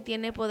eso y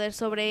tiene poder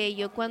sobre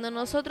ello. Cuando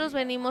nosotros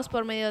venimos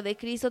por medio de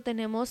Cristo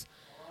tenemos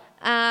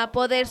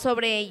poder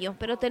sobre ello,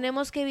 pero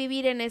tenemos que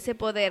vivir en ese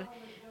poder.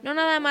 No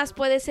nada más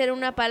puede ser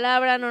una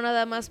palabra, no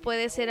nada más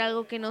puede ser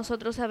algo que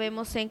nosotros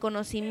sabemos en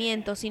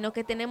conocimiento, sino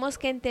que tenemos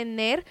que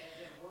entender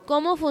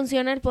cómo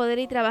funciona el poder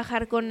y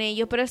trabajar con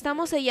ello. Pero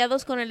estamos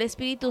sellados con el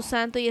Espíritu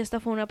Santo y esta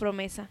fue una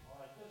promesa.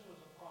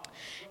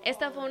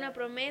 Esta fue una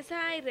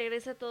promesa y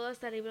regresa todo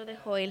hasta el libro de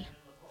Joel.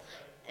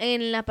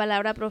 En la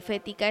palabra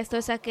profética, esto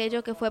es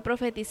aquello que fue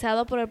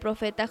profetizado por el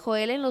profeta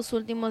Joel: en los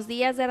últimos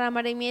días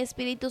derramaré mi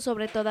espíritu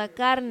sobre toda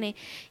carne.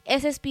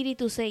 Ese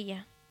espíritu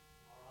sella.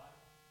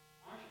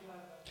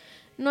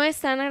 ¿No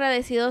están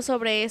agradecidos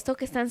sobre esto,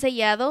 que están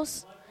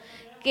sellados?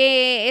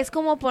 Que es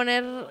como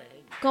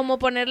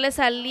ponerle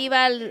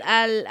saliva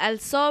al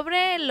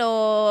sobre,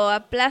 lo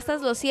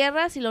aplastas, lo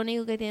cierras y lo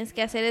único que tienes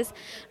que hacer es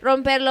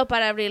romperlo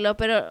para abrirlo.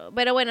 Pero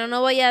bueno,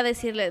 no voy a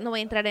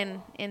entrar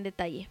en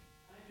detalle.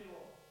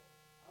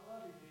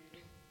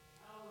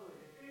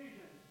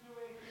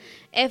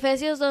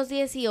 Efesios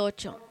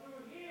 2:18.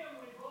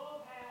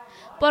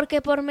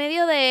 Porque por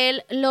medio de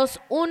él, los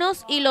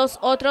unos y los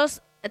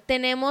otros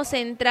tenemos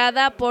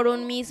entrada por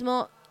un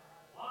mismo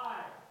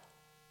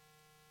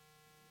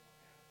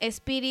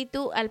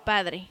espíritu al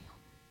Padre.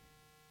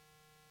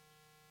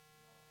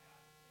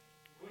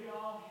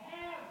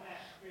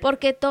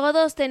 Porque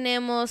todos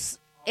tenemos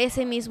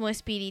ese mismo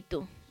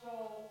espíritu.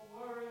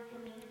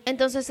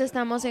 Entonces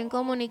estamos en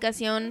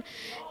comunicación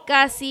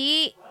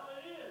casi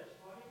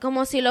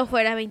como si lo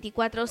fuera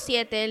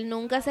 24/7. Él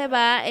nunca se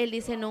va, Él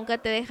dice: nunca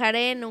te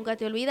dejaré, nunca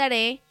te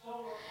olvidaré.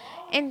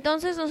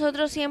 Entonces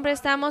nosotros siempre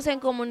estamos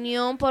en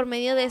comunión por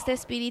medio de este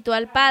espíritu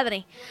al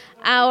Padre.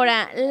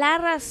 Ahora, la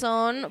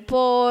razón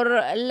por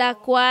la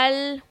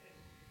cual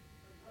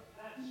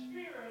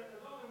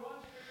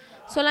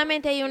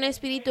solamente hay un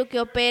espíritu que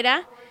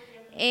opera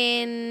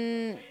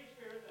en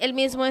el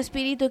mismo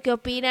espíritu que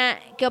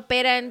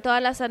opera en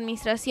todas las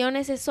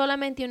administraciones, es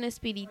solamente un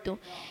espíritu.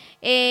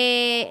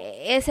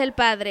 Es el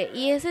Padre,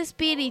 y ese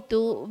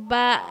espíritu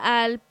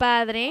va al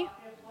Padre.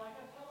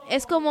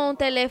 Es como un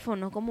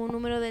teléfono, como un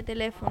número de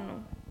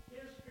teléfono.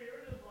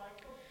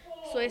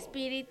 Su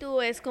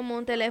espíritu es como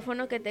un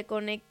teléfono que te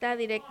conecta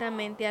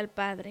directamente al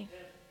Padre.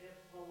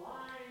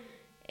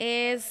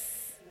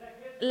 Es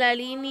la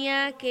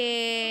línea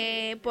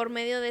que por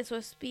medio de su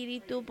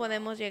espíritu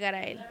podemos llegar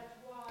a Él.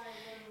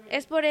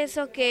 Es por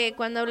eso que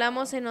cuando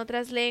hablamos en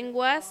otras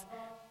lenguas,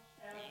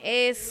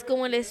 es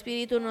como el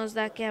Espíritu nos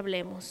da que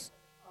hablemos.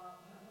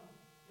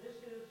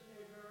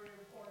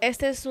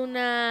 Este es un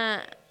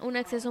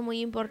acceso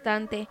muy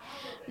importante.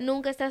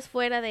 Nunca estás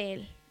fuera de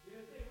él.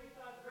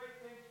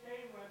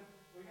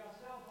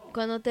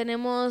 Cuando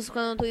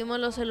tuvimos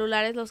los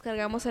celulares, los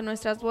cargamos en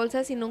nuestras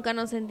bolsas y nunca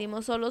nos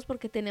sentimos solos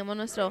porque tenemos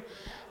nuestro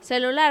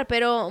celular.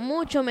 Pero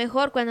mucho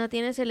mejor cuando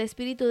tienes el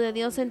Espíritu de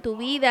Dios en tu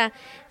vida.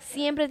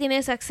 Siempre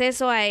tienes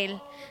acceso a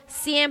Él.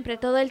 Siempre,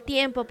 todo el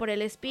tiempo, por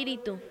el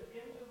Espíritu.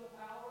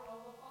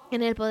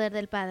 En el poder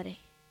del Padre.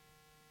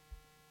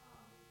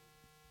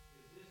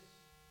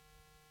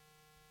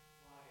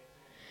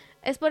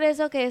 Es por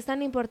eso que es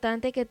tan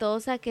importante que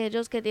todos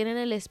aquellos que tienen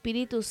el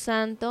Espíritu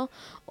Santo,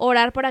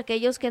 orar por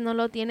aquellos que no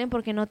lo tienen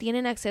porque no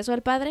tienen acceso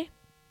al Padre.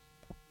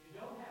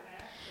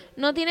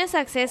 No tienes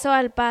acceso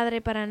al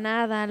Padre para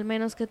nada, al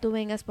menos que tú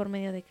vengas por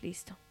medio de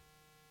Cristo.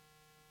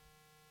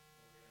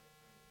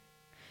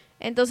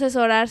 Entonces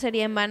orar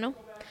sería en vano.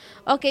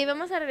 Ok,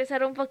 vamos a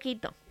regresar un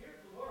poquito.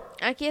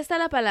 Aquí está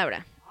la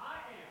palabra.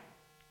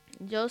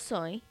 Yo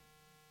soy.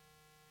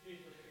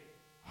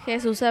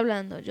 Jesús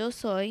hablando. Yo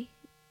soy.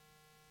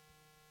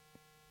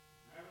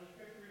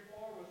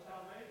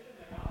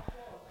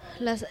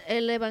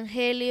 El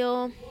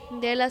evangelio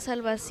de la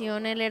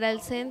salvación. Él era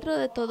el centro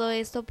de todo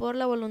esto por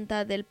la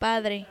voluntad del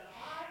Padre.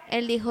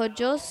 Él dijo: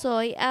 yo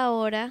soy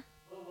ahora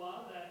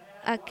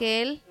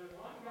aquel.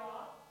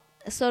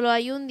 Solo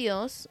hay un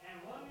Dios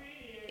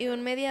y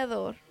un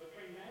mediador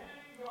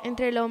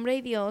entre el hombre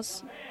y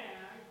Dios,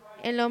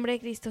 el hombre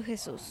Cristo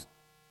Jesús.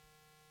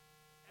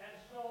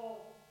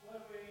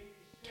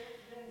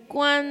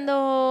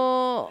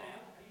 Cuando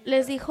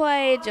les dijo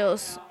a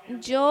ellos: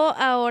 yo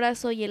ahora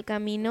soy el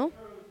camino,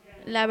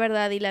 la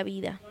verdad y la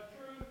vida.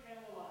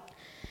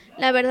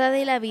 La verdad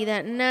y la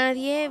vida.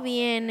 Nadie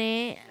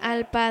viene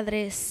al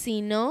Padre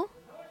sino,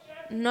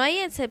 no hay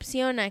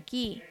excepción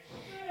aquí,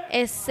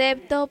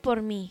 excepto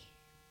por mí.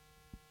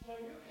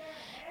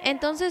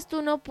 entonces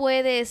tú no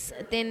puedes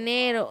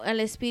tener al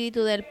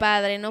Espíritu del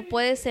Padre, no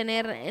puedes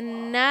tener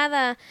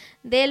nada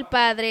del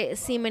Padre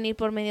sin venir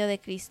por medio de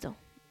Cristo.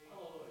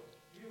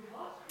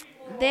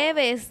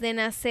 Debes de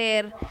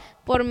nacer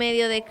por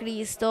medio de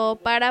Cristo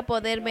para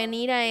poder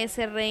venir a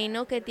ese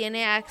reino que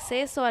tiene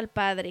acceso al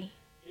Padre.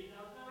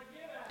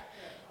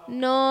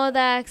 No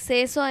da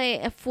acceso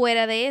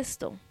fuera de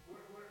esto.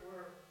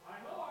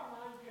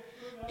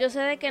 Yo sé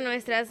de que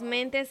nuestras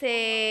mentes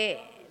se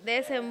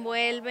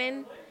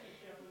desenvuelven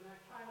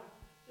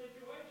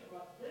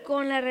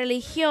con la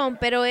religión,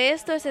 pero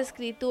esto es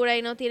escritura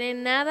y no tiene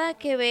nada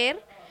que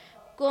ver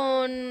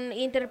con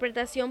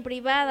interpretación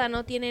privada,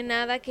 no tiene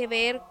nada que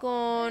ver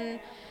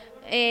con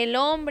el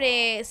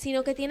hombre,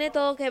 sino que tiene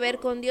todo que ver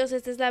con Dios.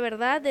 Esta es la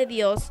verdad de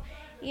Dios.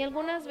 Y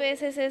algunas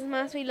veces es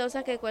más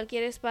filosa que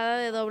cualquier espada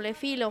de doble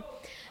filo.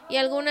 Y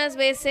algunas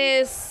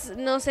veces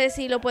no sé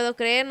si lo puedo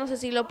creer, no sé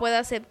si lo puedo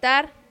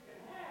aceptar,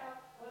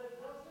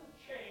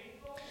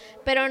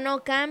 pero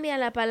no cambia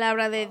la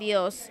palabra de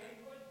Dios.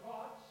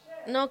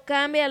 No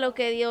cambia lo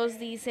que Dios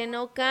dice,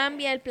 no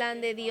cambia el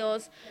plan de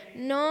Dios,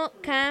 no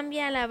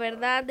cambia la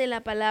verdad de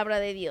la palabra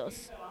de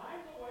Dios.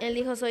 Él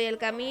dijo, soy el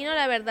camino,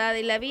 la verdad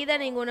y la vida,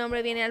 ningún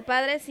hombre viene al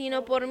Padre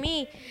sino por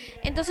mí.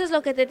 Entonces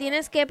lo que te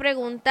tienes que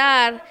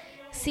preguntar,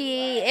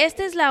 si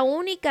esta es la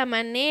única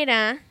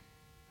manera,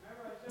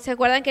 ¿se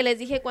acuerdan que les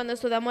dije cuando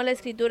estudiamos la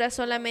Escritura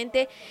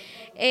solamente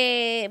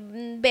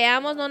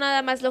veamos no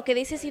nada más lo que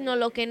dice, sino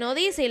lo que no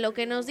dice? Y lo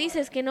que nos dice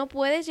es que no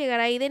puedes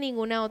llegar ahí de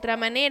ninguna otra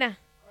manera.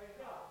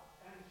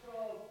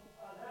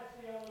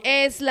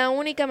 Es la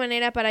única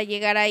manera para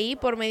llegar ahí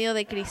por medio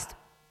de Cristo.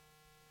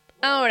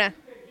 Ahora,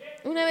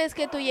 una vez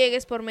que tú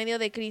llegues por medio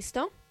de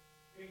Cristo,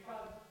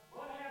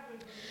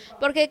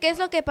 porque ¿qué es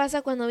lo que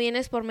pasa cuando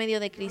vienes por medio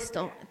de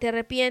Cristo? Te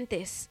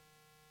arrepientes,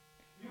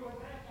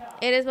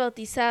 eres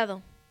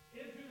bautizado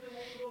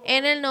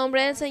en el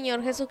nombre del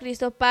Señor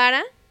Jesucristo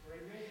para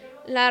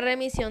la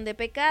remisión de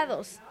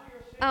pecados.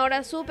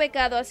 Ahora su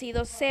pecado ha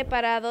sido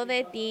separado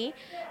de ti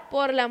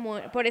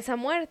por esa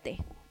muerte,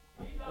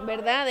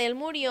 ¿verdad? Él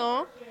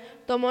murió,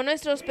 tomó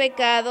nuestros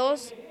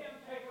pecados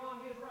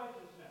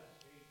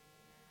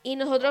y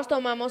nosotros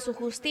tomamos su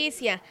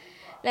justicia.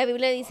 La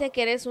Biblia dice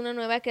que eres una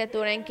nueva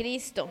criatura en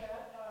Cristo.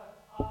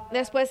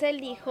 Después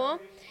él dijo,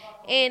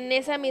 en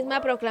esa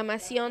misma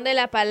proclamación de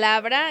la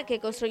palabra que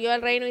construyó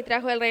el reino y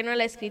trajo el reino a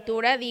la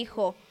Escritura,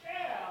 dijo,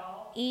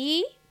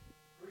 y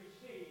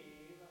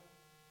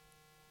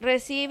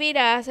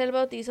recibirás el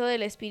bautizo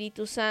del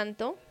Espíritu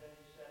Santo.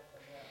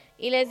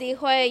 Y les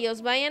dijo a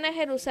ellos, vayan a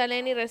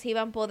Jerusalén y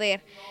reciban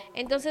poder.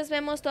 Entonces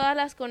vemos todas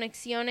las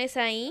conexiones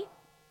ahí.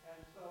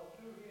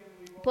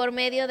 Por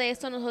medio de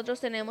esto nosotros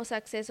tenemos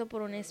acceso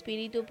por un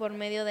espíritu, por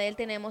medio de él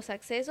tenemos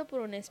acceso por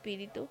un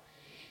espíritu.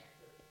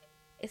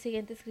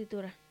 Siguiente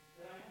escritura.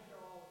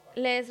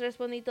 ¿Les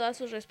respondí todas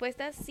sus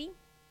respuestas? Sí.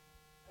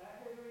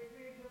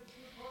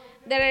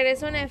 De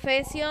regreso en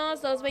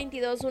Efesios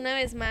 2:22 una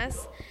vez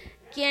más.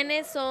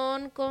 ¿Quiénes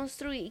son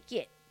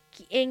construidos?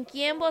 En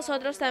quien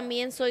vosotros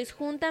también sois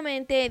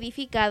juntamente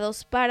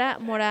edificados para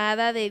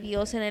morada de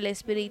Dios en el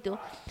Espíritu.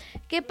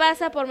 ¿Qué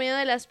pasa por medio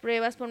de las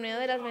pruebas, por medio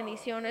de las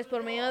bendiciones,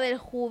 por medio del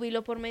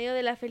júbilo, por medio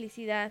de la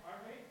felicidad?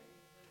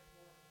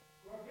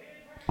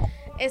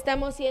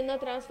 ¿Estamos siendo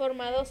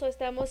transformados o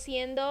estamos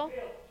siendo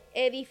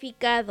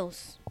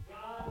edificados?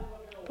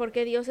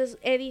 Porque Dios es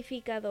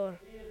edificador.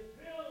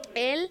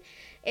 Él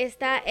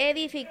está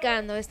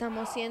edificando.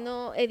 Estamos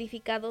siendo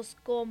edificados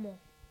 ¿cómo?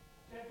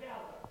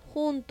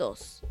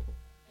 Juntos.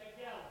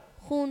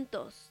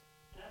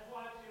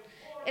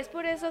 Es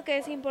por eso que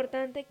es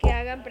importante que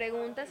hagan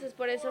preguntas, es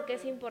por eso que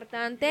es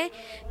importante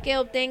que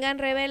obtengan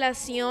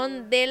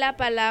revelación de la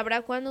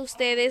palabra cuando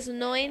ustedes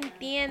no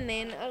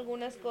entienden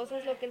algunas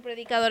cosas, lo que el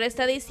predicador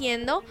está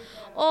diciendo,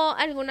 o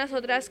algunas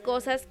otras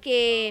cosas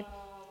que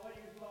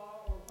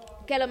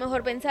a lo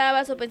mejor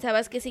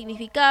pensabas que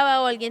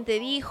significaba, o alguien te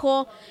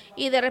dijo,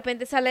 y de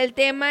repente sale el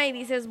tema y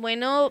dices,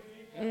 bueno,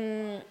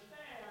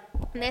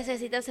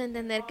 necesitas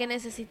entender que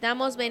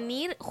necesitamos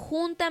venir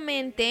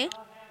juntamente.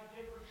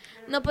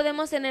 No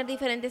podemos tener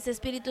diferentes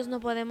espíritus, no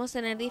podemos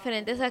tener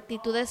diferentes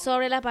actitudes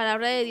sobre la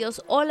palabra de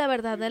Dios o la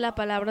verdad de la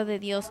palabra de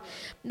Dios.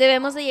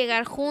 Debemos de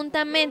llegar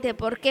juntamente.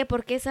 ¿Por qué?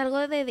 Porque es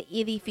algo de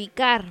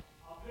edificar.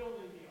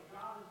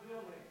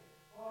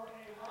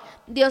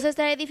 Dios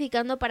está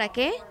edificando ¿para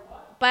qué?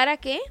 ¿Para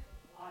qué?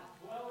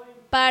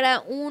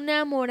 Para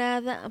una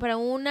morada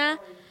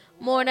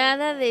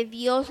de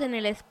Dios en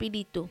el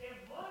espíritu.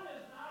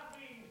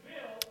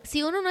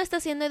 Si uno no está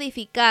siendo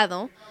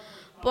edificado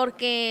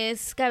porque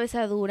es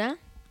cabeza dura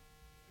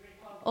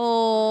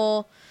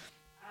o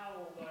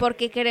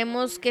porque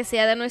queremos que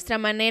sea de nuestra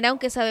manera,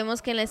 aunque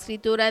sabemos que en la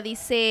escritura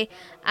dice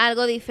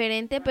algo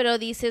diferente, pero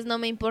dices, no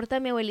me importa,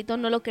 mi abuelito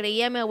no lo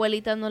creía, mi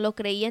abuelita no lo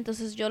creía,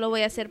 entonces yo lo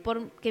voy a hacer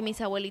porque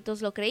mis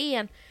abuelitos lo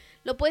creían.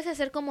 Lo puedes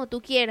hacer como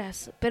tú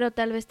quieras, pero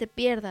tal vez te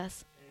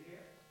pierdas.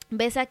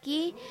 ¿Ves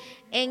aquí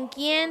en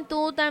quién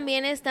tú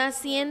también estás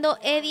siendo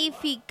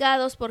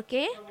edificados? ¿Por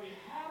qué?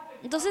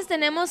 Entonces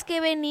tenemos que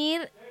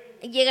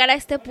llegar a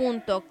este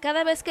punto.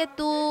 Cada vez que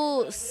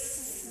tú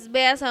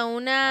veas a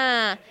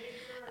una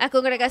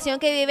congregación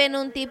que vive en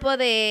un tipo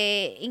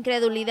de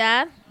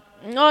incredulidad,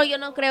 no, yo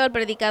no creo al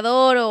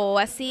predicador o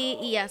así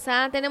y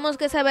asá, tenemos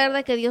que saber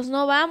de que Dios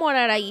no va a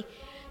morar ahí.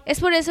 Es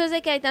por eso es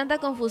de que hay tanta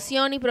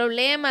confusión y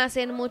problemas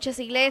en muchas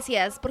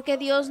iglesias, porque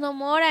Dios no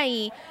mora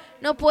ahí.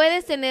 No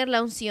puedes tener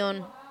la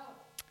unción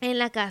en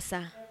la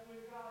casa.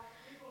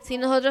 Si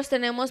nosotros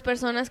tenemos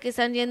personas que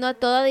están yendo a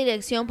toda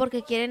dirección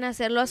porque quieren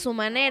hacerlo a su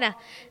manera,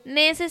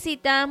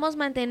 necesitamos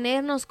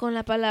mantenernos con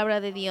la palabra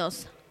de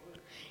Dios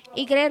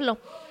y creerlo.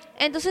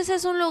 Entonces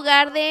es un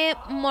lugar de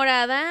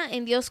morada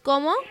en Dios,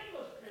 ¿cómo?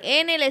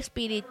 En el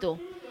Espíritu.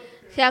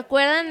 ¿Se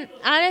acuerdan?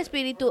 Al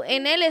Espíritu,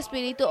 en el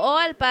Espíritu, o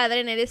al Padre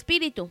en el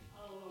Espíritu.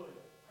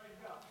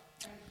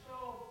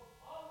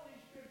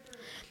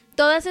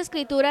 Todas las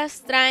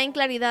escrituras traen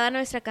claridad a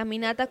nuestra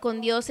caminata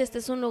con Dios. Este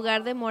es un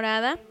lugar de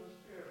morada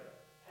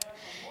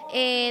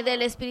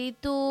del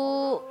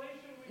Espíritu,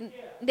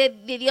 de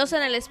Dios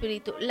en el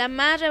Espíritu. La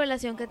más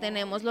revelación que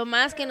tenemos, lo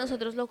más que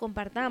nosotros lo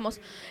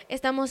compartamos,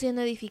 estamos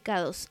siendo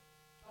edificados.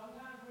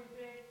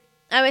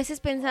 A veces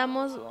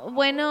pensamos,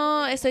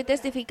 bueno, estoy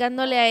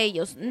testificándole a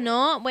ellos.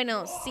 No,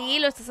 bueno, sí,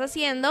 lo estás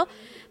haciendo,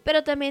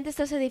 pero también te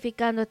estás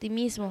edificando a ti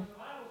mismo.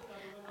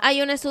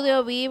 Hay un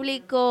estudio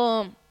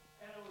bíblico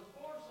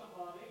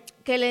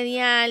que le di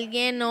a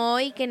alguien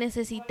hoy que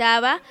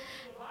necesitaba,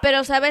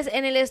 pero sabes,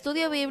 en el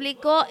estudio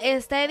bíblico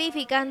está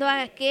edificando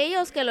a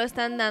aquellos que lo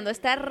están dando,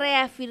 está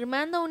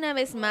reafirmando una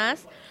vez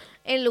más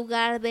el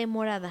lugar de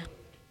morada.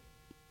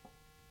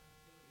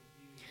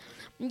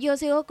 Yo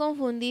sigo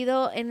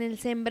confundido en el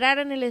sembrar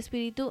en el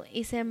Espíritu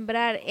y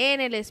sembrar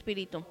en el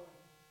Espíritu.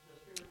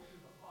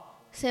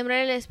 Sembrar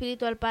el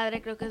Espíritu al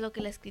Padre, creo que es lo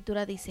que la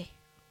Escritura dice.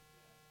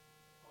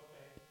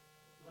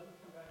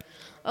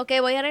 Ok,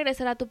 voy a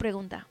regresar a tu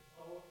pregunta.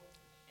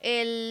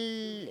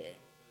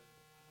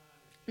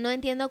 No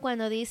entiendo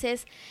cuando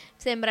dices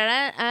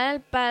sembrar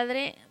al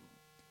Padre.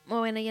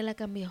 Bueno, ya la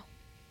cambió.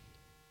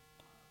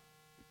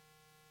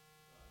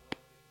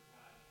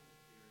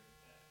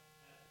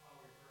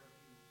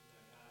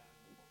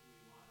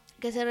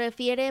 Que se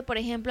refiere, por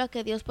ejemplo, a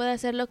que Dios puede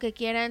hacer lo que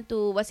quiera en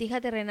tu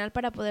vasija terrenal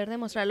para poder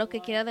demostrar lo que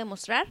quiera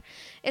demostrar.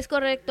 ¿Es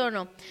correcto o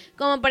no?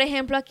 Como por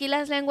ejemplo, aquí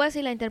las lenguas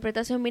y la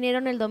interpretación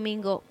vinieron el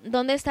domingo.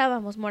 ¿Dónde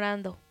estábamos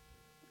morando?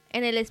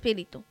 En el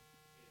Espíritu.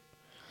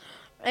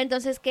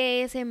 Entonces,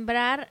 ¿qué es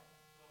sembrar?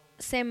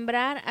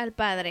 Sembrar al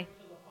Padre.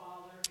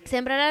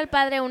 Sembrar al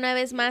Padre una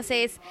vez más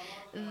es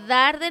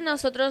dar de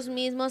nosotros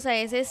mismos a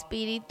ese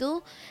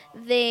espíritu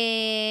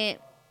de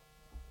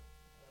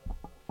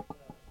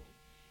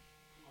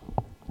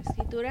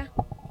Escritura.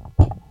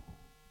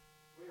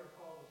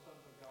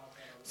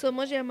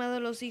 Somos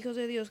llamados los hijos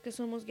de Dios, que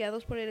somos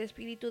guiados por el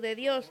Espíritu de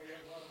Dios.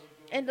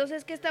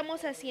 Entonces, ¿qué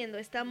estamos haciendo?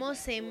 Estamos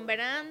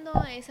sembrando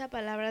esa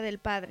palabra del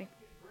Padre.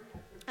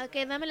 Ok,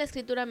 dame la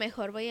Escritura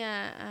mejor. Voy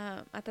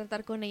a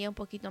tratar con ella un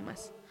poquito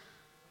más.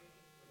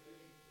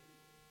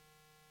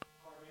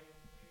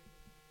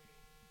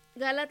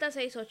 Gálatas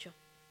 6:8.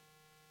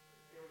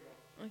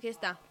 Aquí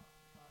está.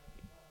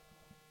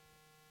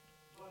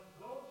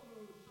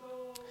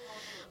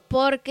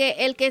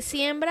 Porque el que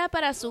siembra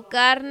para su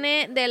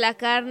carne, de la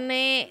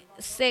carne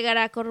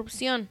segará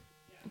corrupción.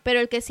 Pero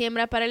el que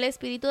siembra para el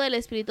Espíritu, del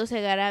Espíritu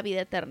segará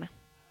vida eterna.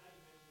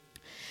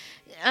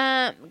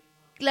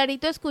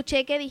 Clarito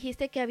escuché que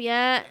dijiste que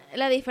había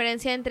la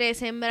diferencia entre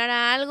sembrar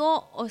a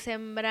algo o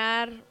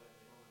sembrar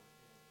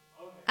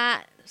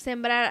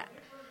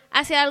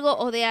hacia algo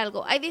o de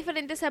algo. Hay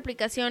diferentes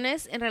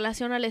aplicaciones en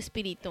relación al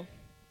Espíritu.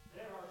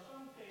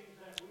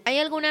 Hay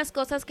algunas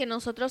cosas que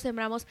nosotros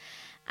sembramos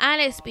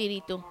al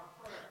Espíritu.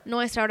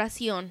 Nuestra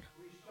oración.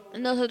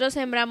 Nosotros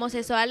sembramos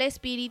eso al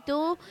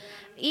Espíritu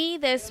y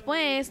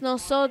después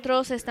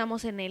nosotros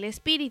estamos en el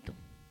Espíritu.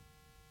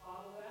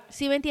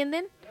 ¿Sí me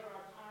entienden?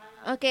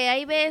 Ok,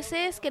 hay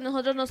veces que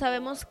nosotros no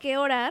sabemos qué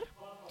orar,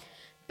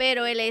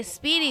 pero el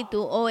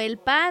Espíritu o el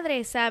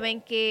Padre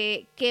saben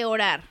qué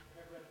orar.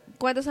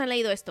 ¿Cuántos han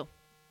leído esto?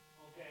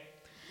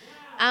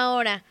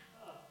 Ahora,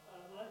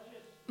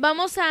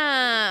 vamos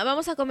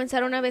a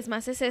comenzar una vez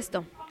más. Es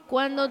esto.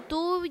 Cuando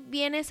tú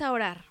vienes a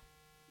orar,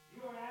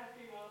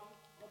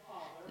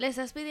 le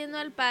estás pidiendo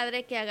al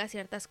Padre que haga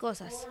ciertas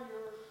cosas.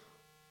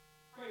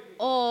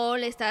 O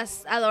le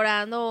estás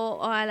adorando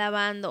o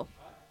alabando.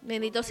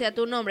 Bendito sea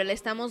tu nombre. Le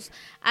estamos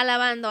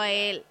alabando a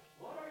Él.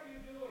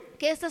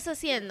 ¿Qué estás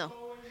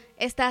haciendo?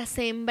 Estás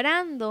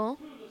sembrando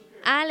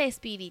al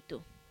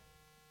Espíritu.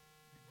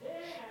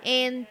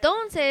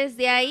 Entonces,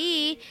 de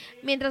ahí,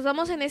 mientras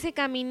vamos en ese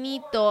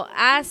caminito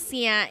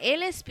hacia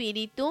el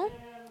Espíritu,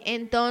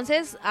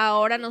 entonces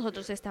ahora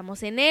nosotros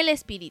estamos en el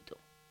Espíritu.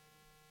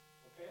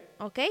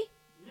 ¿Ok?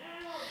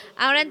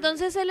 Ahora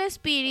entonces el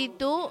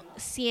Espíritu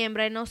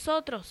siembra en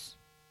nosotros.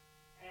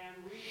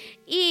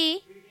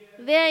 Y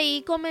de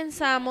ahí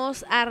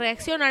comenzamos a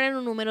reaccionar en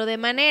un número de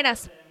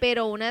maneras.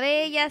 Pero una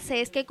de ellas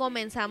es que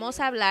comenzamos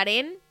a hablar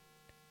en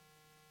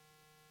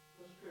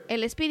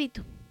el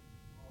Espíritu.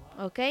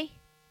 ¿Ok?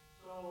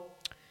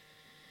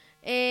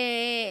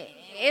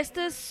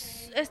 Este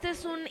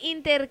es un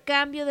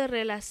intercambio de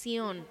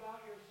relación.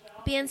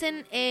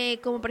 Piensen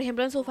como por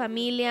ejemplo en su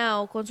familia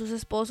o con sus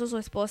esposos o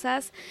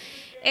esposas.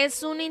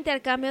 Es un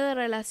intercambio de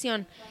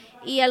relación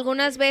y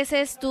algunas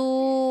veces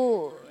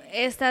tú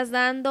estás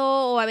dando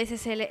o a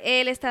veces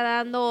él está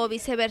dando o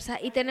viceversa,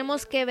 y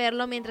tenemos que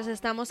verlo mientras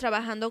estamos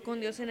trabajando con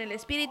Dios en el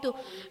Espíritu.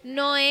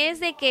 No es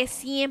de que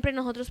siempre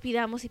nosotros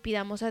pidamos y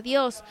pidamos a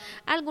Dios.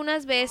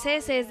 Algunas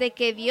veces es de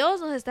que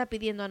Dios nos está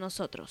pidiendo a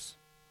nosotros.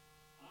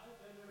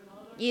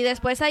 Y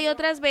después hay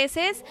otras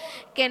veces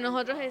que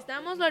nosotros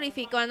estamos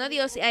glorificando a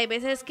Dios y hay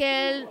veces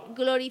que Él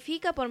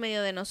glorifica por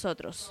medio de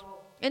nosotros.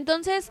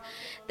 Entonces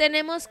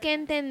tenemos que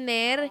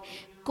entender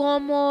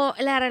cómo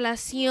la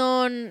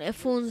relación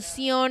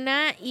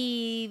funciona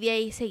y de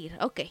ahí seguir.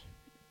 Ok,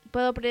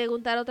 ¿puedo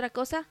preguntar otra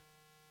cosa?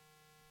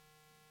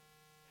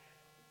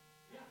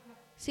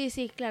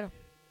 Sí, claro.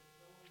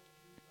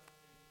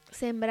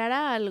 Sembrar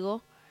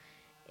algo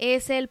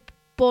es el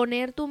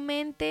poner tu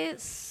mente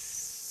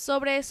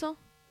sobre eso.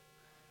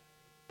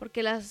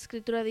 Porque la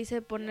escritura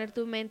dice poner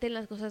tu mente en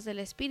las cosas del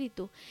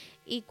Espíritu.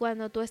 Y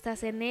cuando tú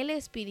estás en el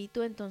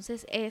Espíritu,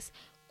 entonces es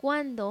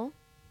cuando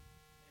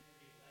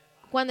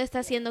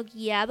estás siendo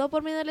guiado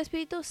por medio del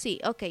Espíritu. Sí,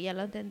 ok, ya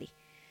lo entendí.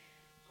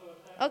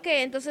 Ok,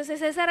 entonces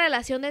es esa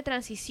relación de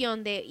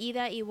transición, de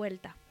ida y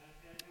vuelta.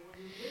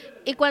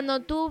 Y cuando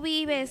tú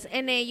vives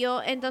en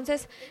ello,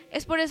 entonces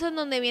es por eso en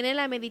donde viene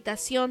la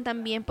meditación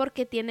también,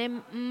 porque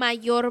tiene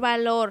mayor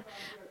valor.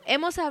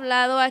 Hemos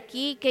hablado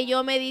aquí que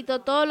yo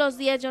medito todos los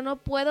días. Yo no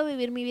puedo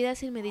vivir mi vida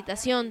sin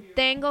meditación.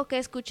 Tengo que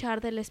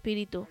escuchar del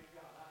Espíritu.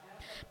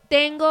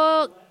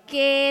 Tengo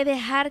que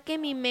dejar que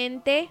mi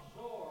mente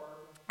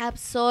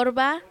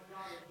absorba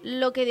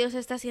lo que Dios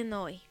está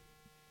haciendo hoy.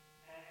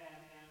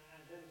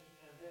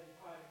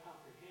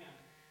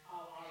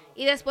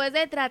 Y después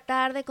de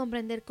tratar de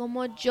comprender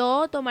cómo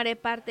yo tomaré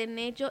parte en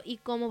ello y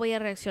cómo voy a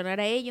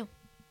reaccionar a ello.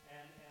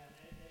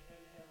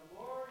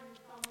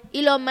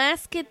 Y lo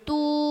más que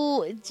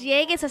tú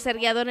llegues a ser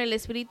guiado en el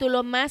Espíritu,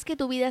 lo más que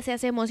tu vida se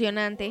hace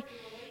emocionante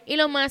y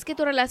lo más que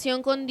tu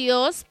relación con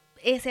Dios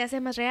se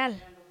hace más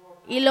real.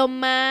 Y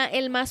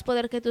el más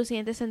poder que tú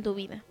sientes en tu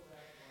vida.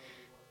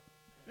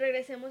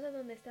 Regresemos a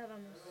donde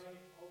estábamos.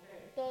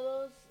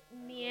 ¿Todos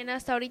bien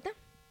hasta ahorita?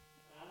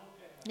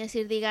 Es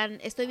decir, digan,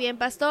 estoy bien,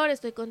 pastor,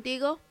 estoy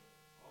contigo.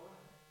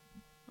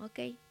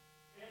 Ok.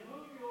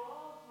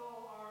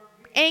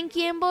 En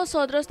quien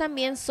vosotros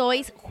también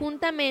sois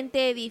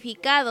juntamente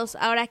edificados.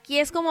 Ahora, aquí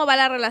es como va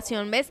la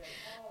relación, ¿ves?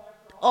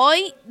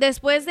 Hoy,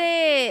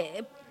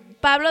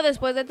 Pablo,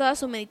 después de toda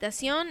su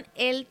meditación,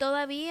 él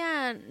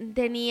todavía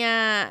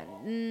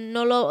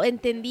no lo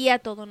entendía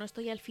todo, no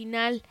estoy al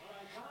final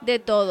de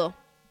todo.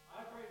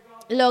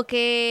 Lo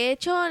que he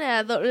hecho, le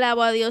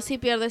alabo a Dios y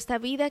pierdo esta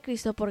vida,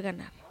 Cristo por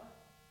ganar.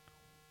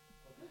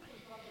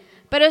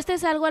 Pero este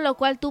es algo a lo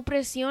cual tú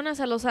presionas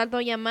a los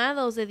altos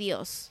llamados de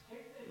Dios.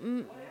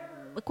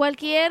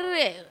 Cualquier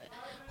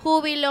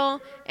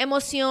júbilo,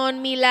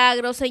 emoción,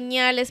 milagros,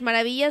 señales,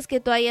 maravillas que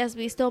tú hayas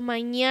visto,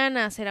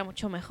 mañana será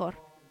mucho mejor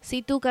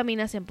si tú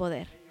caminas en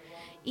poder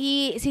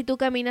y si tú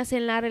caminas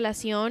en la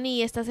relación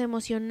y estás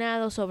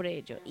emocionado sobre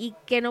ello y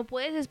que no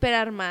puedes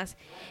esperar más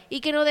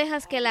y que no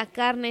dejas que la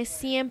carne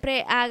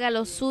siempre haga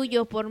lo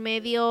suyo por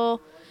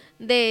medio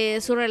de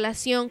su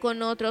relación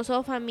con otros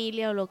o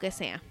familia o lo que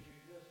sea,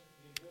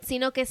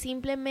 sino que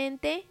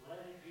simplemente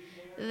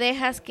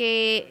dejas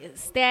que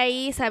esté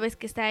ahí, sabes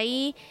que está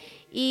ahí.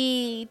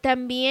 Y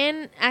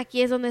también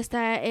aquí es donde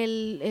está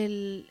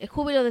el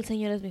júbilo del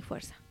Señor es mi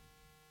fuerza.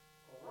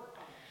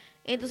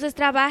 Entonces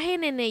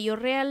trabajen en ello,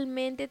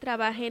 realmente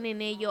trabajen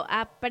en ello,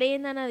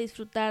 aprendan a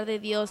disfrutar de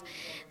Dios,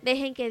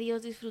 dejen que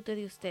Dios disfrute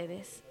de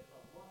ustedes.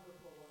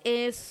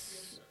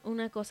 Es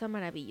una cosa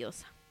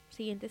maravillosa.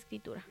 Siguiente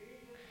escritura.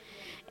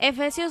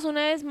 Efesios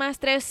una vez más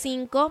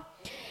 3:5,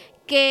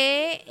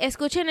 que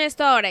escuchen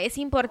esto ahora, es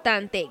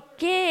importante,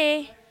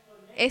 que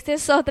esta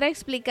es otra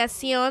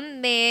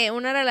explicación de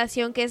una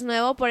relación que es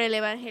nueva por el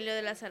Evangelio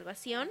de la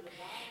Salvación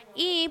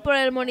y por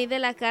el morir de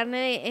la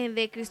carne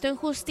de Cristo en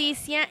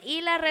justicia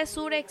y la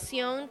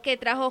resurrección que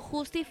trajo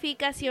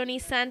justificación y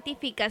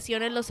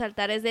santificación en los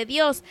altares de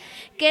Dios,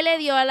 que le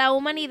dio a la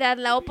humanidad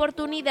la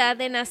oportunidad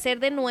de nacer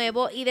de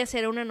nuevo y de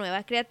ser una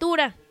nueva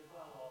criatura.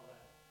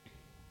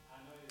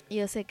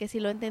 Yo sé que sí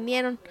lo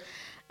entendieron.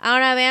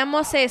 Ahora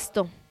veamos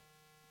esto.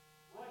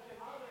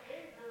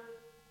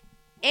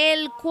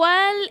 El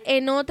cual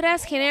en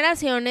otras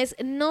generaciones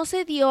no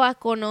se dio a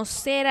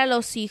conocer a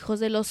los hijos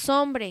de los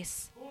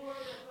hombres.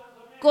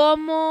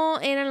 ¿Cómo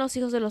eran los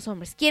hijos de los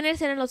hombres? ¿Quiénes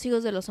eran los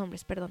hijos de los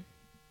hombres? Perdón.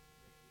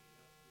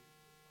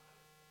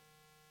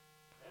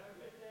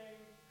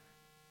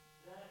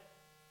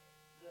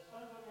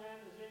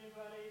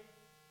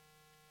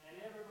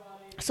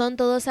 Son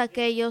todos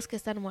aquellos que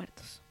están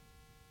muertos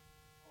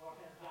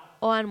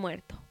o han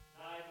muerto.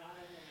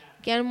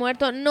 Que han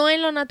muerto no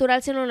en lo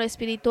natural sino en lo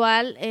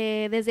espiritual,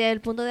 desde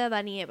el punto de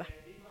Adán y Eva.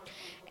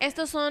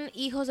 Estos son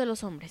hijos de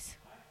los hombres.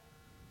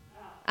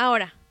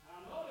 Ahora,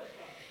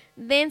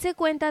 dense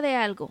cuenta de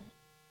algo.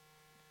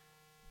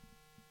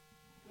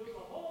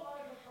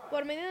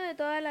 Por medio de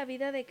toda la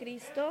vida de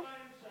Cristo,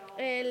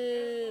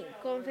 el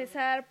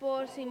confesar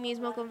por sí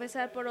mismo,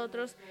 confesar por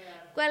otros.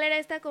 ¿Cuál era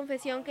esta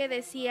confesión que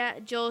decía,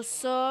 yo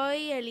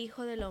soy el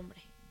Hijo del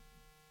Hombre?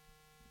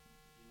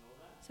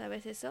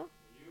 ¿Sabes eso?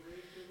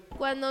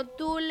 Cuando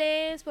tú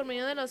lees por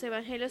medio de los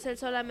evangelios, él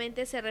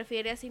solamente se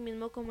refiere a sí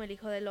mismo como el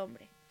Hijo del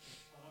Hombre.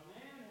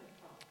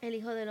 El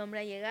Hijo del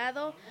Hombre ha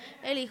llegado,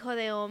 el Hijo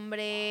del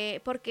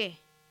Hombre... ¿Por qué?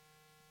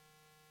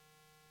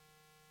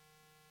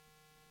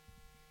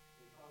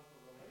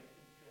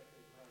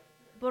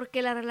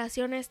 Porque la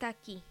relación está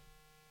aquí,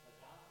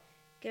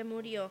 que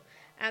murió,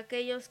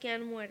 aquellos que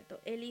han muerto,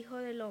 el Hijo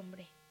del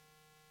Hombre.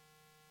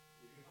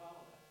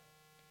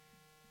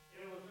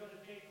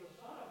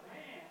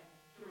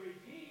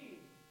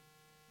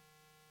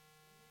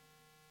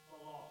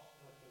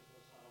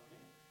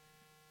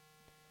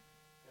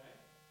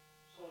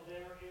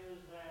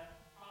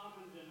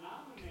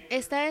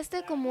 Está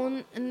este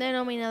común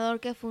denominador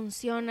que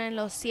funciona en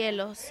los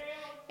cielos.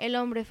 El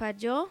hombre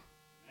falló,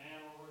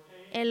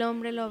 el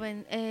hombre lo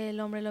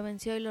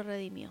venció y lo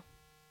redimió.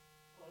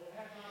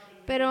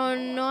 Pero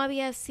no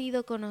había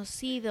sido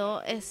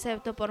conocido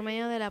excepto por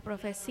medio de la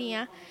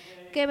profecía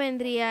que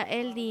vendría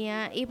el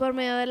día y por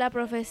medio de la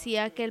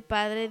profecía que el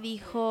Padre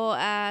dijo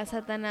a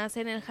Satanás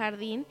en el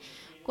jardín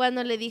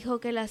cuando le dijo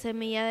que la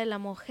semilla de la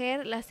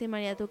mujer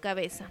lastimaría tu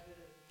cabeza.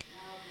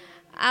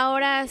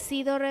 Ahora ha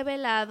sido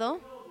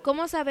revelado.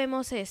 ¿Cómo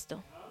sabemos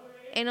esto?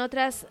 En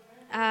otras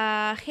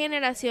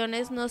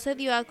generaciones no se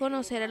dio a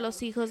conocer a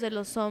los hijos de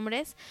los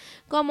hombres,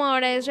 como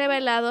ahora es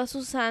revelado a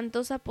sus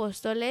santos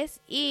apóstoles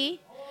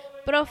y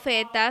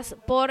profetas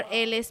por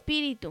el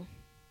Espíritu.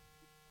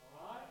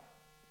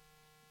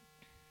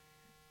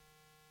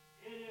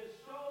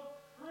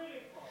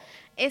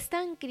 Es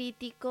tan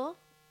crítico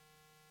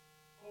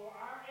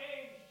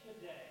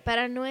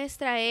para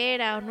nuestra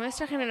era o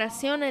nuestra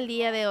generación el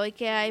día de hoy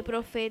que hay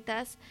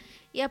profetas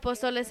y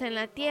apóstoles en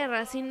la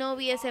tierra. Si no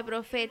hubiese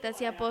profetas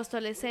y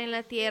apóstoles en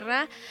la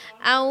tierra,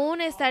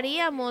 aún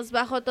estaríamos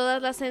bajo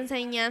todas las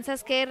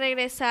enseñanzas que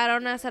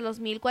regresaron hasta los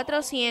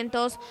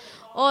 1400,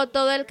 o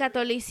todo el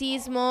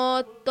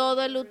catolicismo,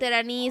 todo el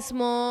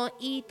luteranismo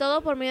y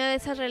todo por medio de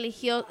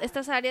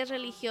estas áreas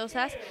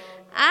religiosas,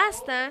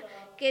 hasta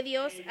que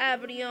Dios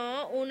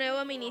abrió un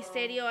nuevo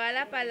ministerio a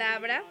la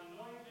palabra.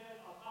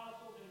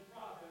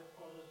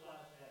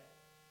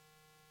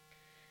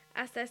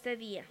 Hasta este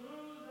día.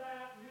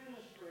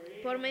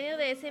 Por medio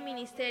de ese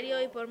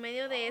ministerio y por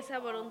medio de esa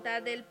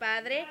voluntad del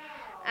Padre,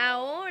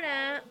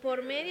 ahora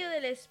por medio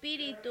del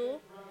Espíritu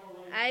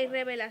hay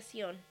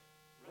revelación.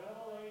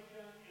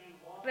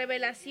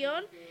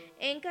 Revelación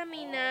en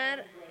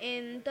caminar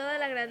en toda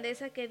la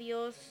grandeza que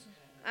Dios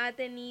ha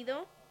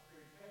tenido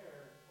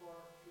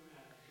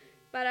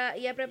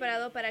y ha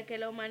preparado para que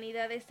la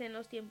humanidad esté en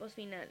los tiempos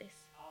finales.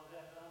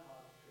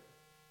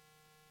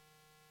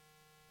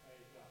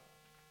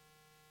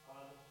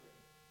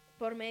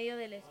 Por medio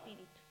del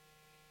Espíritu.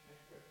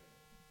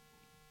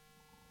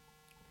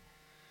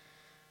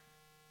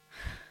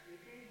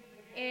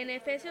 En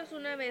Efesios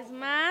una vez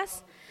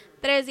más,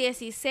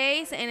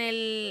 3:16,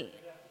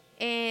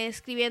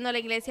 escribiendo a la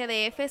iglesia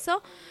de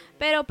Éfeso,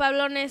 pero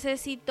Pablo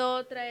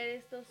necesitó traer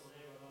estos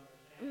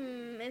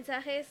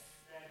mensajes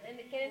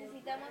que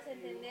necesitamos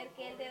entender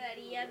que él te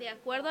daría de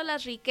acuerdo a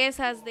las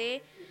riquezas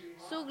de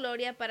su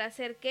gloria para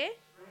hacer ¿qué?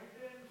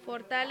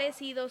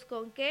 Fortalecidos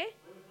con ¿qué?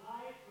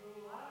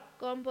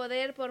 Con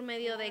poder por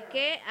medio de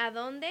 ¿qué? ¿A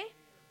dónde?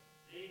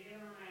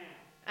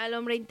 Al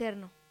hombre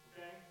interno.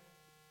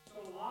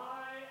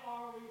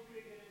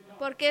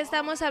 ¿Por qué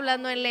estamos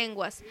hablando en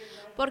lenguas?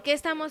 ¿Por qué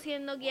estamos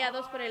siendo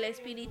guiados por el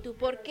Espíritu?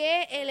 ¿Por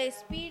qué el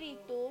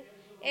Espíritu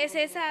es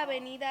esa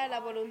avenida a la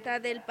voluntad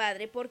del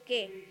Padre? ¿Por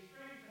qué?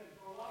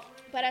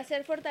 Para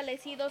ser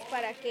fortalecidos,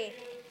 ¿para qué?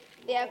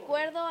 De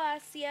acuerdo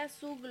hacia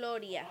su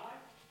gloria.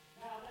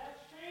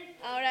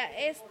 Ahora,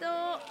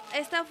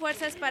 esta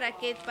fuerza es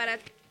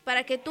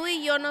para que tú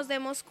y yo nos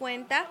demos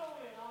cuenta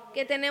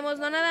que tenemos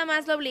no nada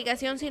más la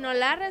obligación, sino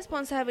la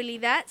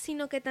responsabilidad,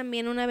 sino que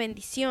también una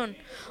bendición.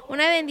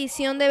 Una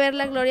bendición de ver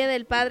la gloria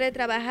del Padre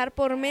trabajar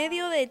por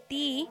medio de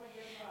ti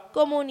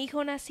como un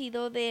hijo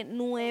nacido de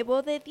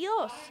nuevo de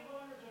Dios.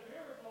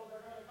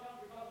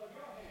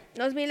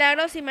 Los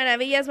milagros y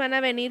maravillas van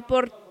a venir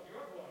por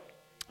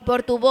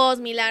tu voz,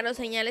 milagros,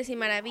 señales y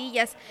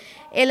maravillas.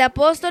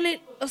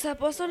 Los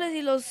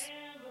apóstoles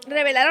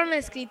revelaron la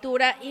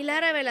Escritura y la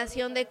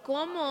revelación de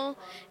cómo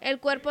el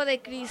cuerpo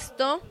de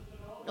Cristo,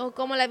 o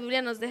como la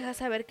Biblia nos deja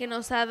saber que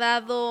nos ha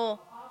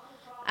dado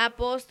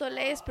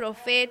apóstoles,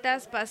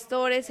 profetas,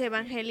 pastores,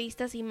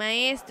 evangelistas y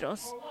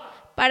maestros.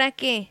 ¿Para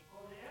qué?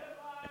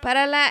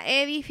 Para la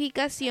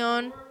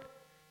edificación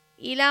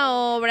y la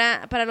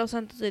obra para los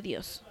santos de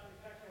Dios.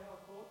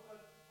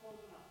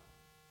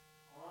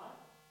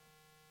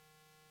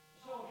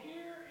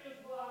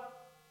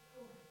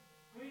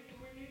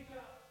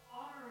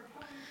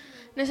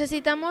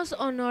 Necesitamos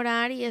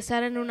honorar y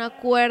estar en un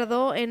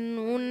acuerdo,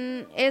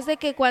 es de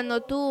que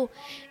cuando tú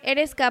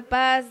eres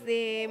capaz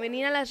de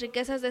venir a las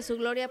riquezas de su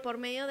gloria por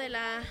medio de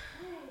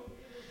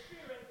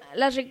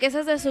las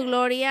riquezas de su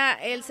gloria,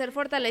 el ser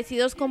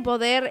fortalecidos con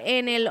poder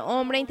en el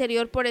hombre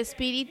interior por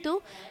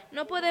espíritu.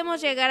 No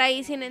podemos llegar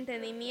ahí sin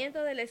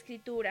entendimiento de la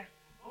Escritura.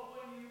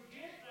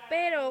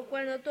 Pero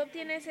cuando tú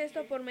obtienes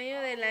esto por medio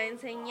de la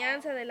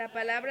enseñanza de la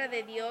palabra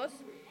de Dios,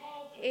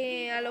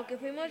 a lo que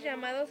fuimos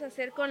llamados a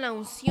hacer con la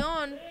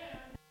unción,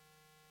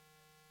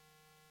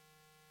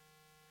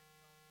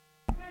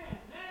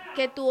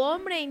 que tu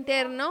hombre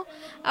interno,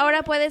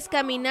 ahora puedes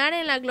caminar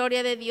en la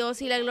gloria de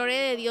Dios y la gloria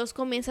de Dios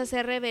comienza a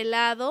ser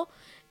revelado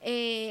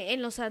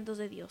en los santos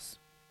de Dios.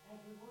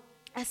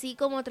 Así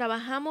como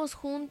trabajamos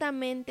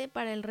juntamente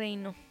para el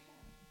reino.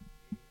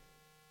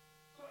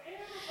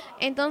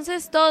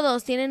 Entonces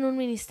todos tienen un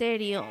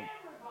ministerio.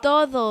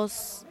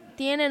 Todos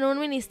tienen un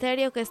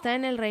ministerio que está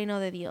en el reino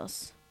de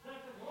Dios.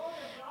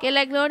 Que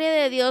la gloria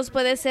de Dios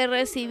puede ser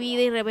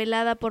recibida y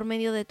revelada por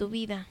medio de tu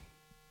vida.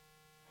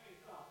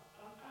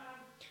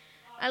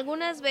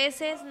 Algunas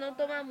veces no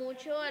toma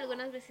mucho,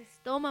 algunas veces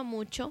toma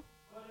mucho,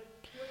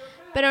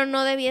 pero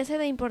no debiese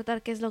de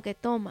importar qué es lo que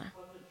toma,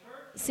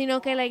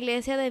 sino que la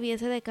iglesia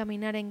debiese de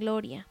caminar en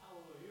gloria.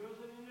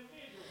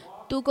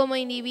 Tú como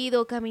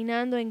individuo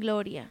caminando en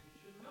gloria.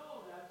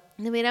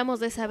 Deberíamos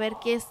de saber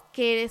que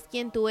eres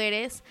quien tú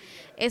eres.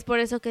 Es por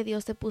eso que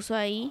Dios te puso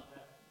ahí.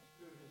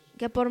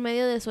 Que por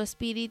medio de su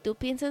espíritu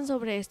piensen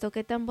sobre esto,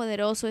 qué tan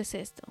poderoso es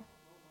esto.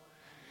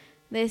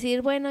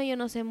 Decir, bueno, yo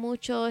no sé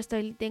mucho,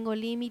 tengo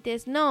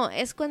límites. No,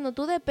 es cuando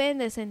tú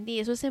dependes en ti.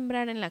 Eso es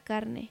sembrar en la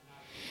carne.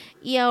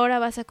 Y ahora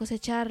vas a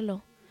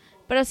cosecharlo.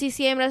 Pero si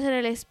siembras en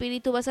el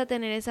espíritu, vas a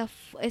tener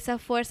esa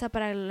fuerza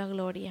para la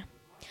gloria.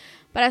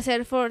 Para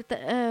ser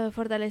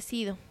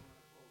fortalecido.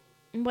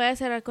 Voy a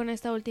cerrar con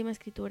esta última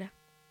escritura.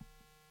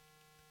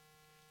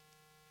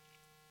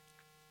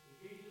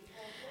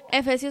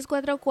 Efesios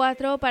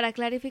 4:4, para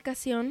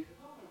clarificación,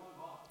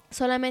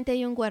 solamente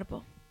hay un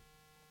cuerpo.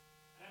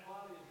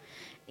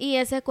 Y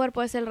ese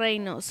cuerpo es el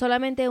reino,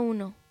 solamente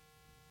uno.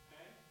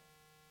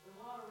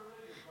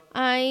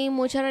 Hay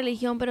mucha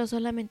religión, pero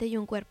solamente hay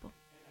un cuerpo.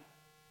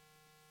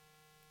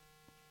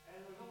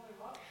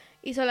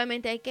 Y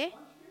solamente hay ¿qué?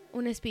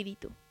 Un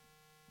espíritu.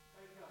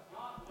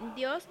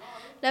 Dios,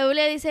 la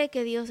Biblia dice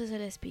que Dios es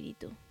el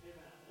espíritu.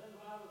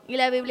 Y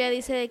la Biblia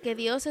dice de que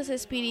Dios es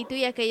espíritu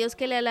y aquellos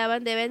que le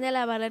alaban deben de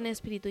alabarle en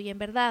espíritu y en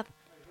verdad.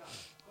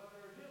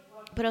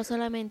 Pero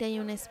solamente hay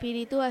un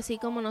espíritu, así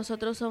como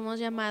nosotros somos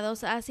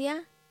llamados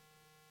hacia.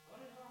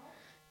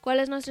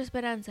 ¿Cuál es nuestra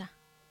esperanza?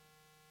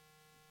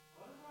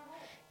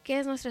 ¿Qué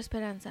es nuestra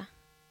esperanza?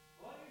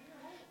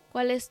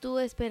 ¿Cuál es tu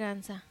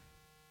esperanza?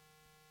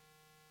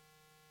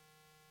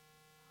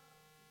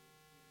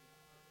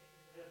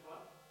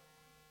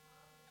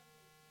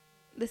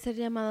 ¿De ser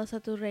llamados a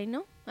tu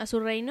reino? ¿A su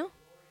reino?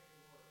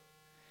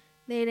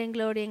 ¿De ir en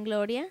gloria en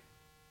gloria?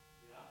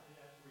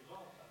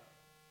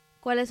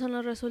 ¿Cuáles son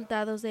los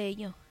resultados de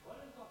ello?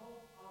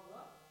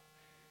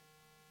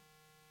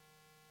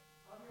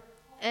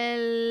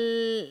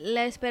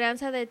 La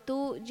esperanza de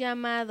tu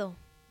llamado,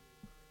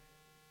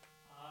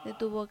 de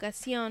tu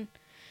vocación,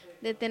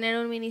 de tener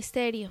un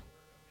ministerio,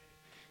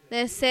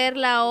 de ser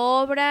la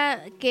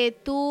obra que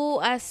tú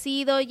has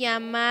sido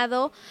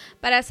llamado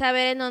para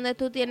saber en dónde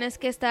tú tienes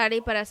que estar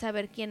y para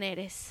saber quién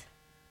eres.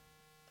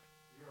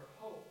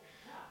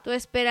 Tu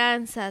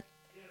esperanza.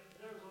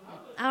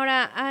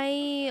 Ahora,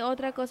 hay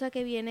otra cosa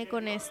que viene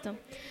con esto.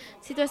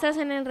 Si tú estás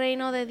en el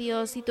reino de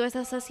Dios, si tú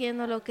estás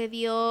haciendo lo que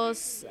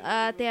Dios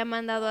te ha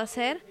mandado a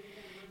hacer,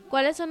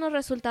 ¿cuáles son los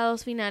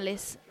resultados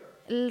finales?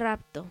 El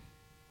rapto,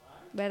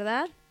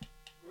 ¿verdad?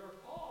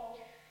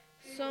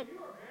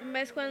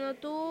 ¿Ves? Cuando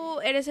tú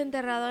eres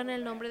enterrado en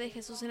el nombre de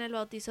Jesús en el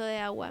bautizo de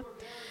agua,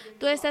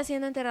 ¿tú estás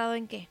siendo enterrado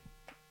en qué?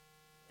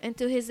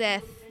 Into his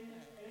death,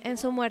 en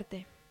su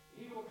muerte.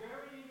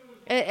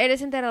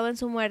 Eres enterrado en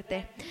su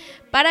muerte,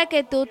 para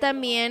que tú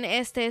también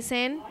estés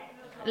en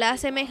la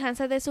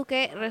semejanza de su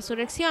 ¿qué?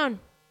 Resurrección.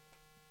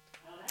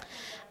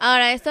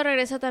 Ahora, esto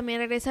regresa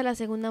a la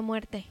segunda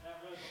muerte.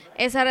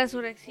 Esa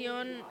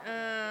resurrección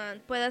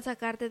pueda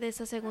sacarte de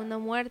esa segunda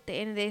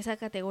muerte, de esa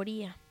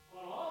categoría.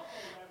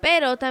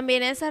 Pero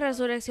también esa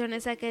resurrección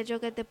es aquello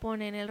que te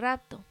pone en el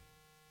rapto.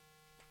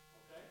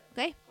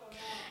 ¿Ok?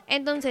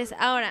 Entonces,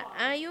 ahora,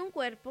 hay un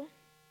cuerpo.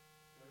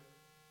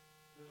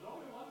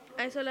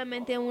 Hay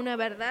solamente una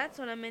verdad,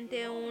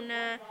 solamente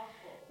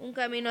un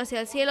camino hacia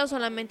el cielo,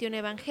 solamente un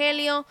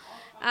evangelio,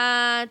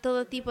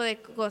 todo tipo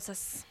de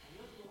cosas.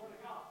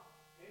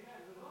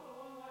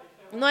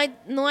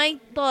 No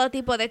hay todo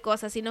tipo de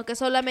cosas, sino que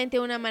solamente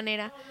una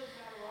manera.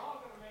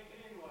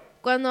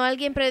 Cuando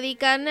alguien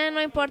predica,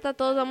 no importa,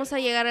 todos vamos a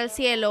llegar al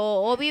cielo,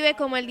 o vive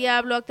como el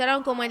diablo,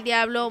 actuaron como el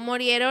diablo,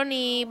 murieron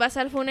y vas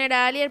al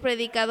funeral y el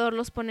predicador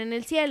los pone en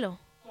el cielo.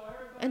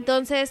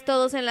 Entonces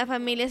todos en la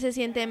familia se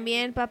sienten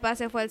bien, papá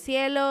se fue al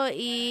cielo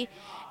y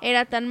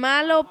era tan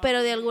malo,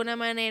 pero de alguna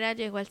manera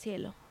llegó al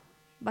cielo.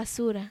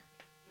 Basura.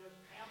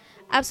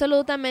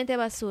 Absolutamente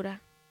basura.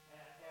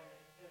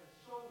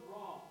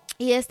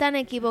 Y es tan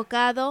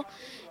equivocado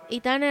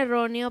y tan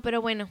erróneo,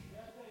 pero bueno,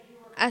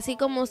 así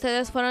como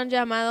ustedes fueron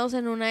llamados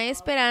en una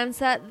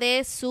esperanza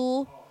de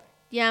su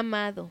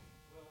llamado.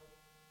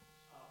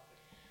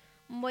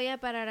 Voy a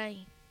parar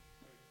ahí.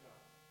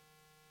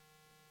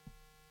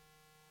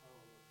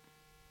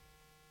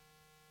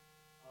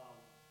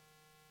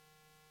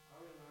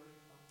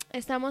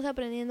 Estamos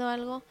aprendiendo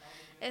algo.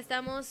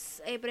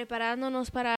 Estamos preparándonos para